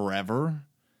vault forever.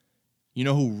 You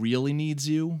know who really needs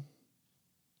you?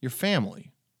 Your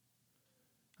family.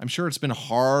 I'm sure it's been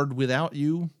hard without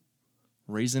you.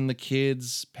 Raising the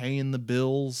kids, paying the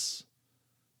bills.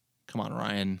 Come on,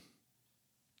 Ryan.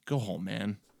 Go home,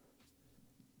 man.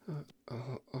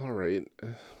 All right.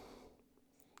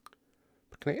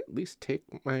 But can I at least take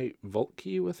my vault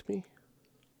key with me?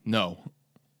 No.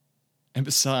 And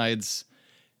besides,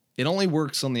 it only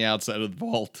works on the outside of the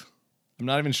vault. I'm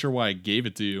not even sure why I gave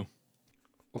it to you.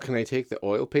 Well, can I take the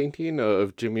oil painting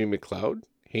of Jimmy McLeod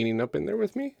hanging up in there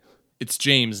with me? It's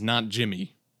James, not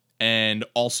Jimmy. And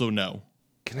also no.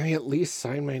 Can I at least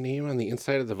sign my name on the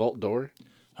inside of the vault door?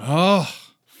 Oh,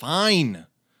 fine.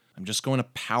 I'm just going to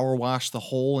power wash the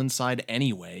whole inside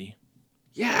anyway.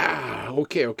 Yeah,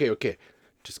 okay.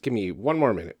 Just give me one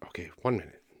more minute. Okay, 1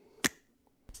 minute.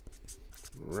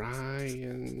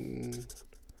 Ryan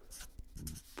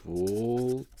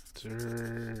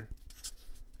Bolter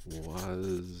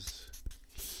was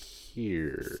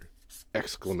here!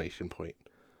 Exclamation point.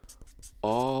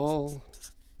 All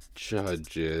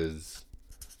judges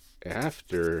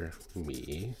after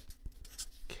me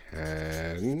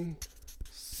can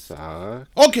suck.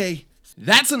 Okay,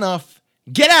 that's enough.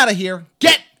 Get out of here.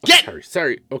 Get.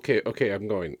 Sorry. Okay, I'm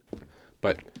going.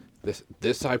 But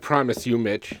this I promise you,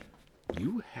 Mitch.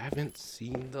 You haven't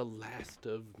seen the last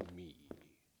of me.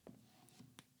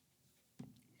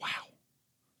 Wow.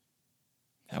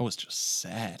 That was just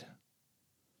sad.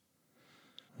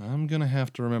 I'm gonna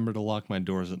have to remember to lock my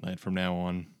doors at night from now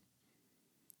on.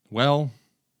 Well,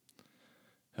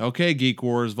 Okay, Geek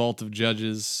Wars Vault of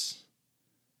Judges.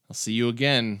 I'll see you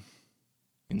again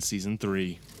in Season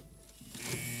 3.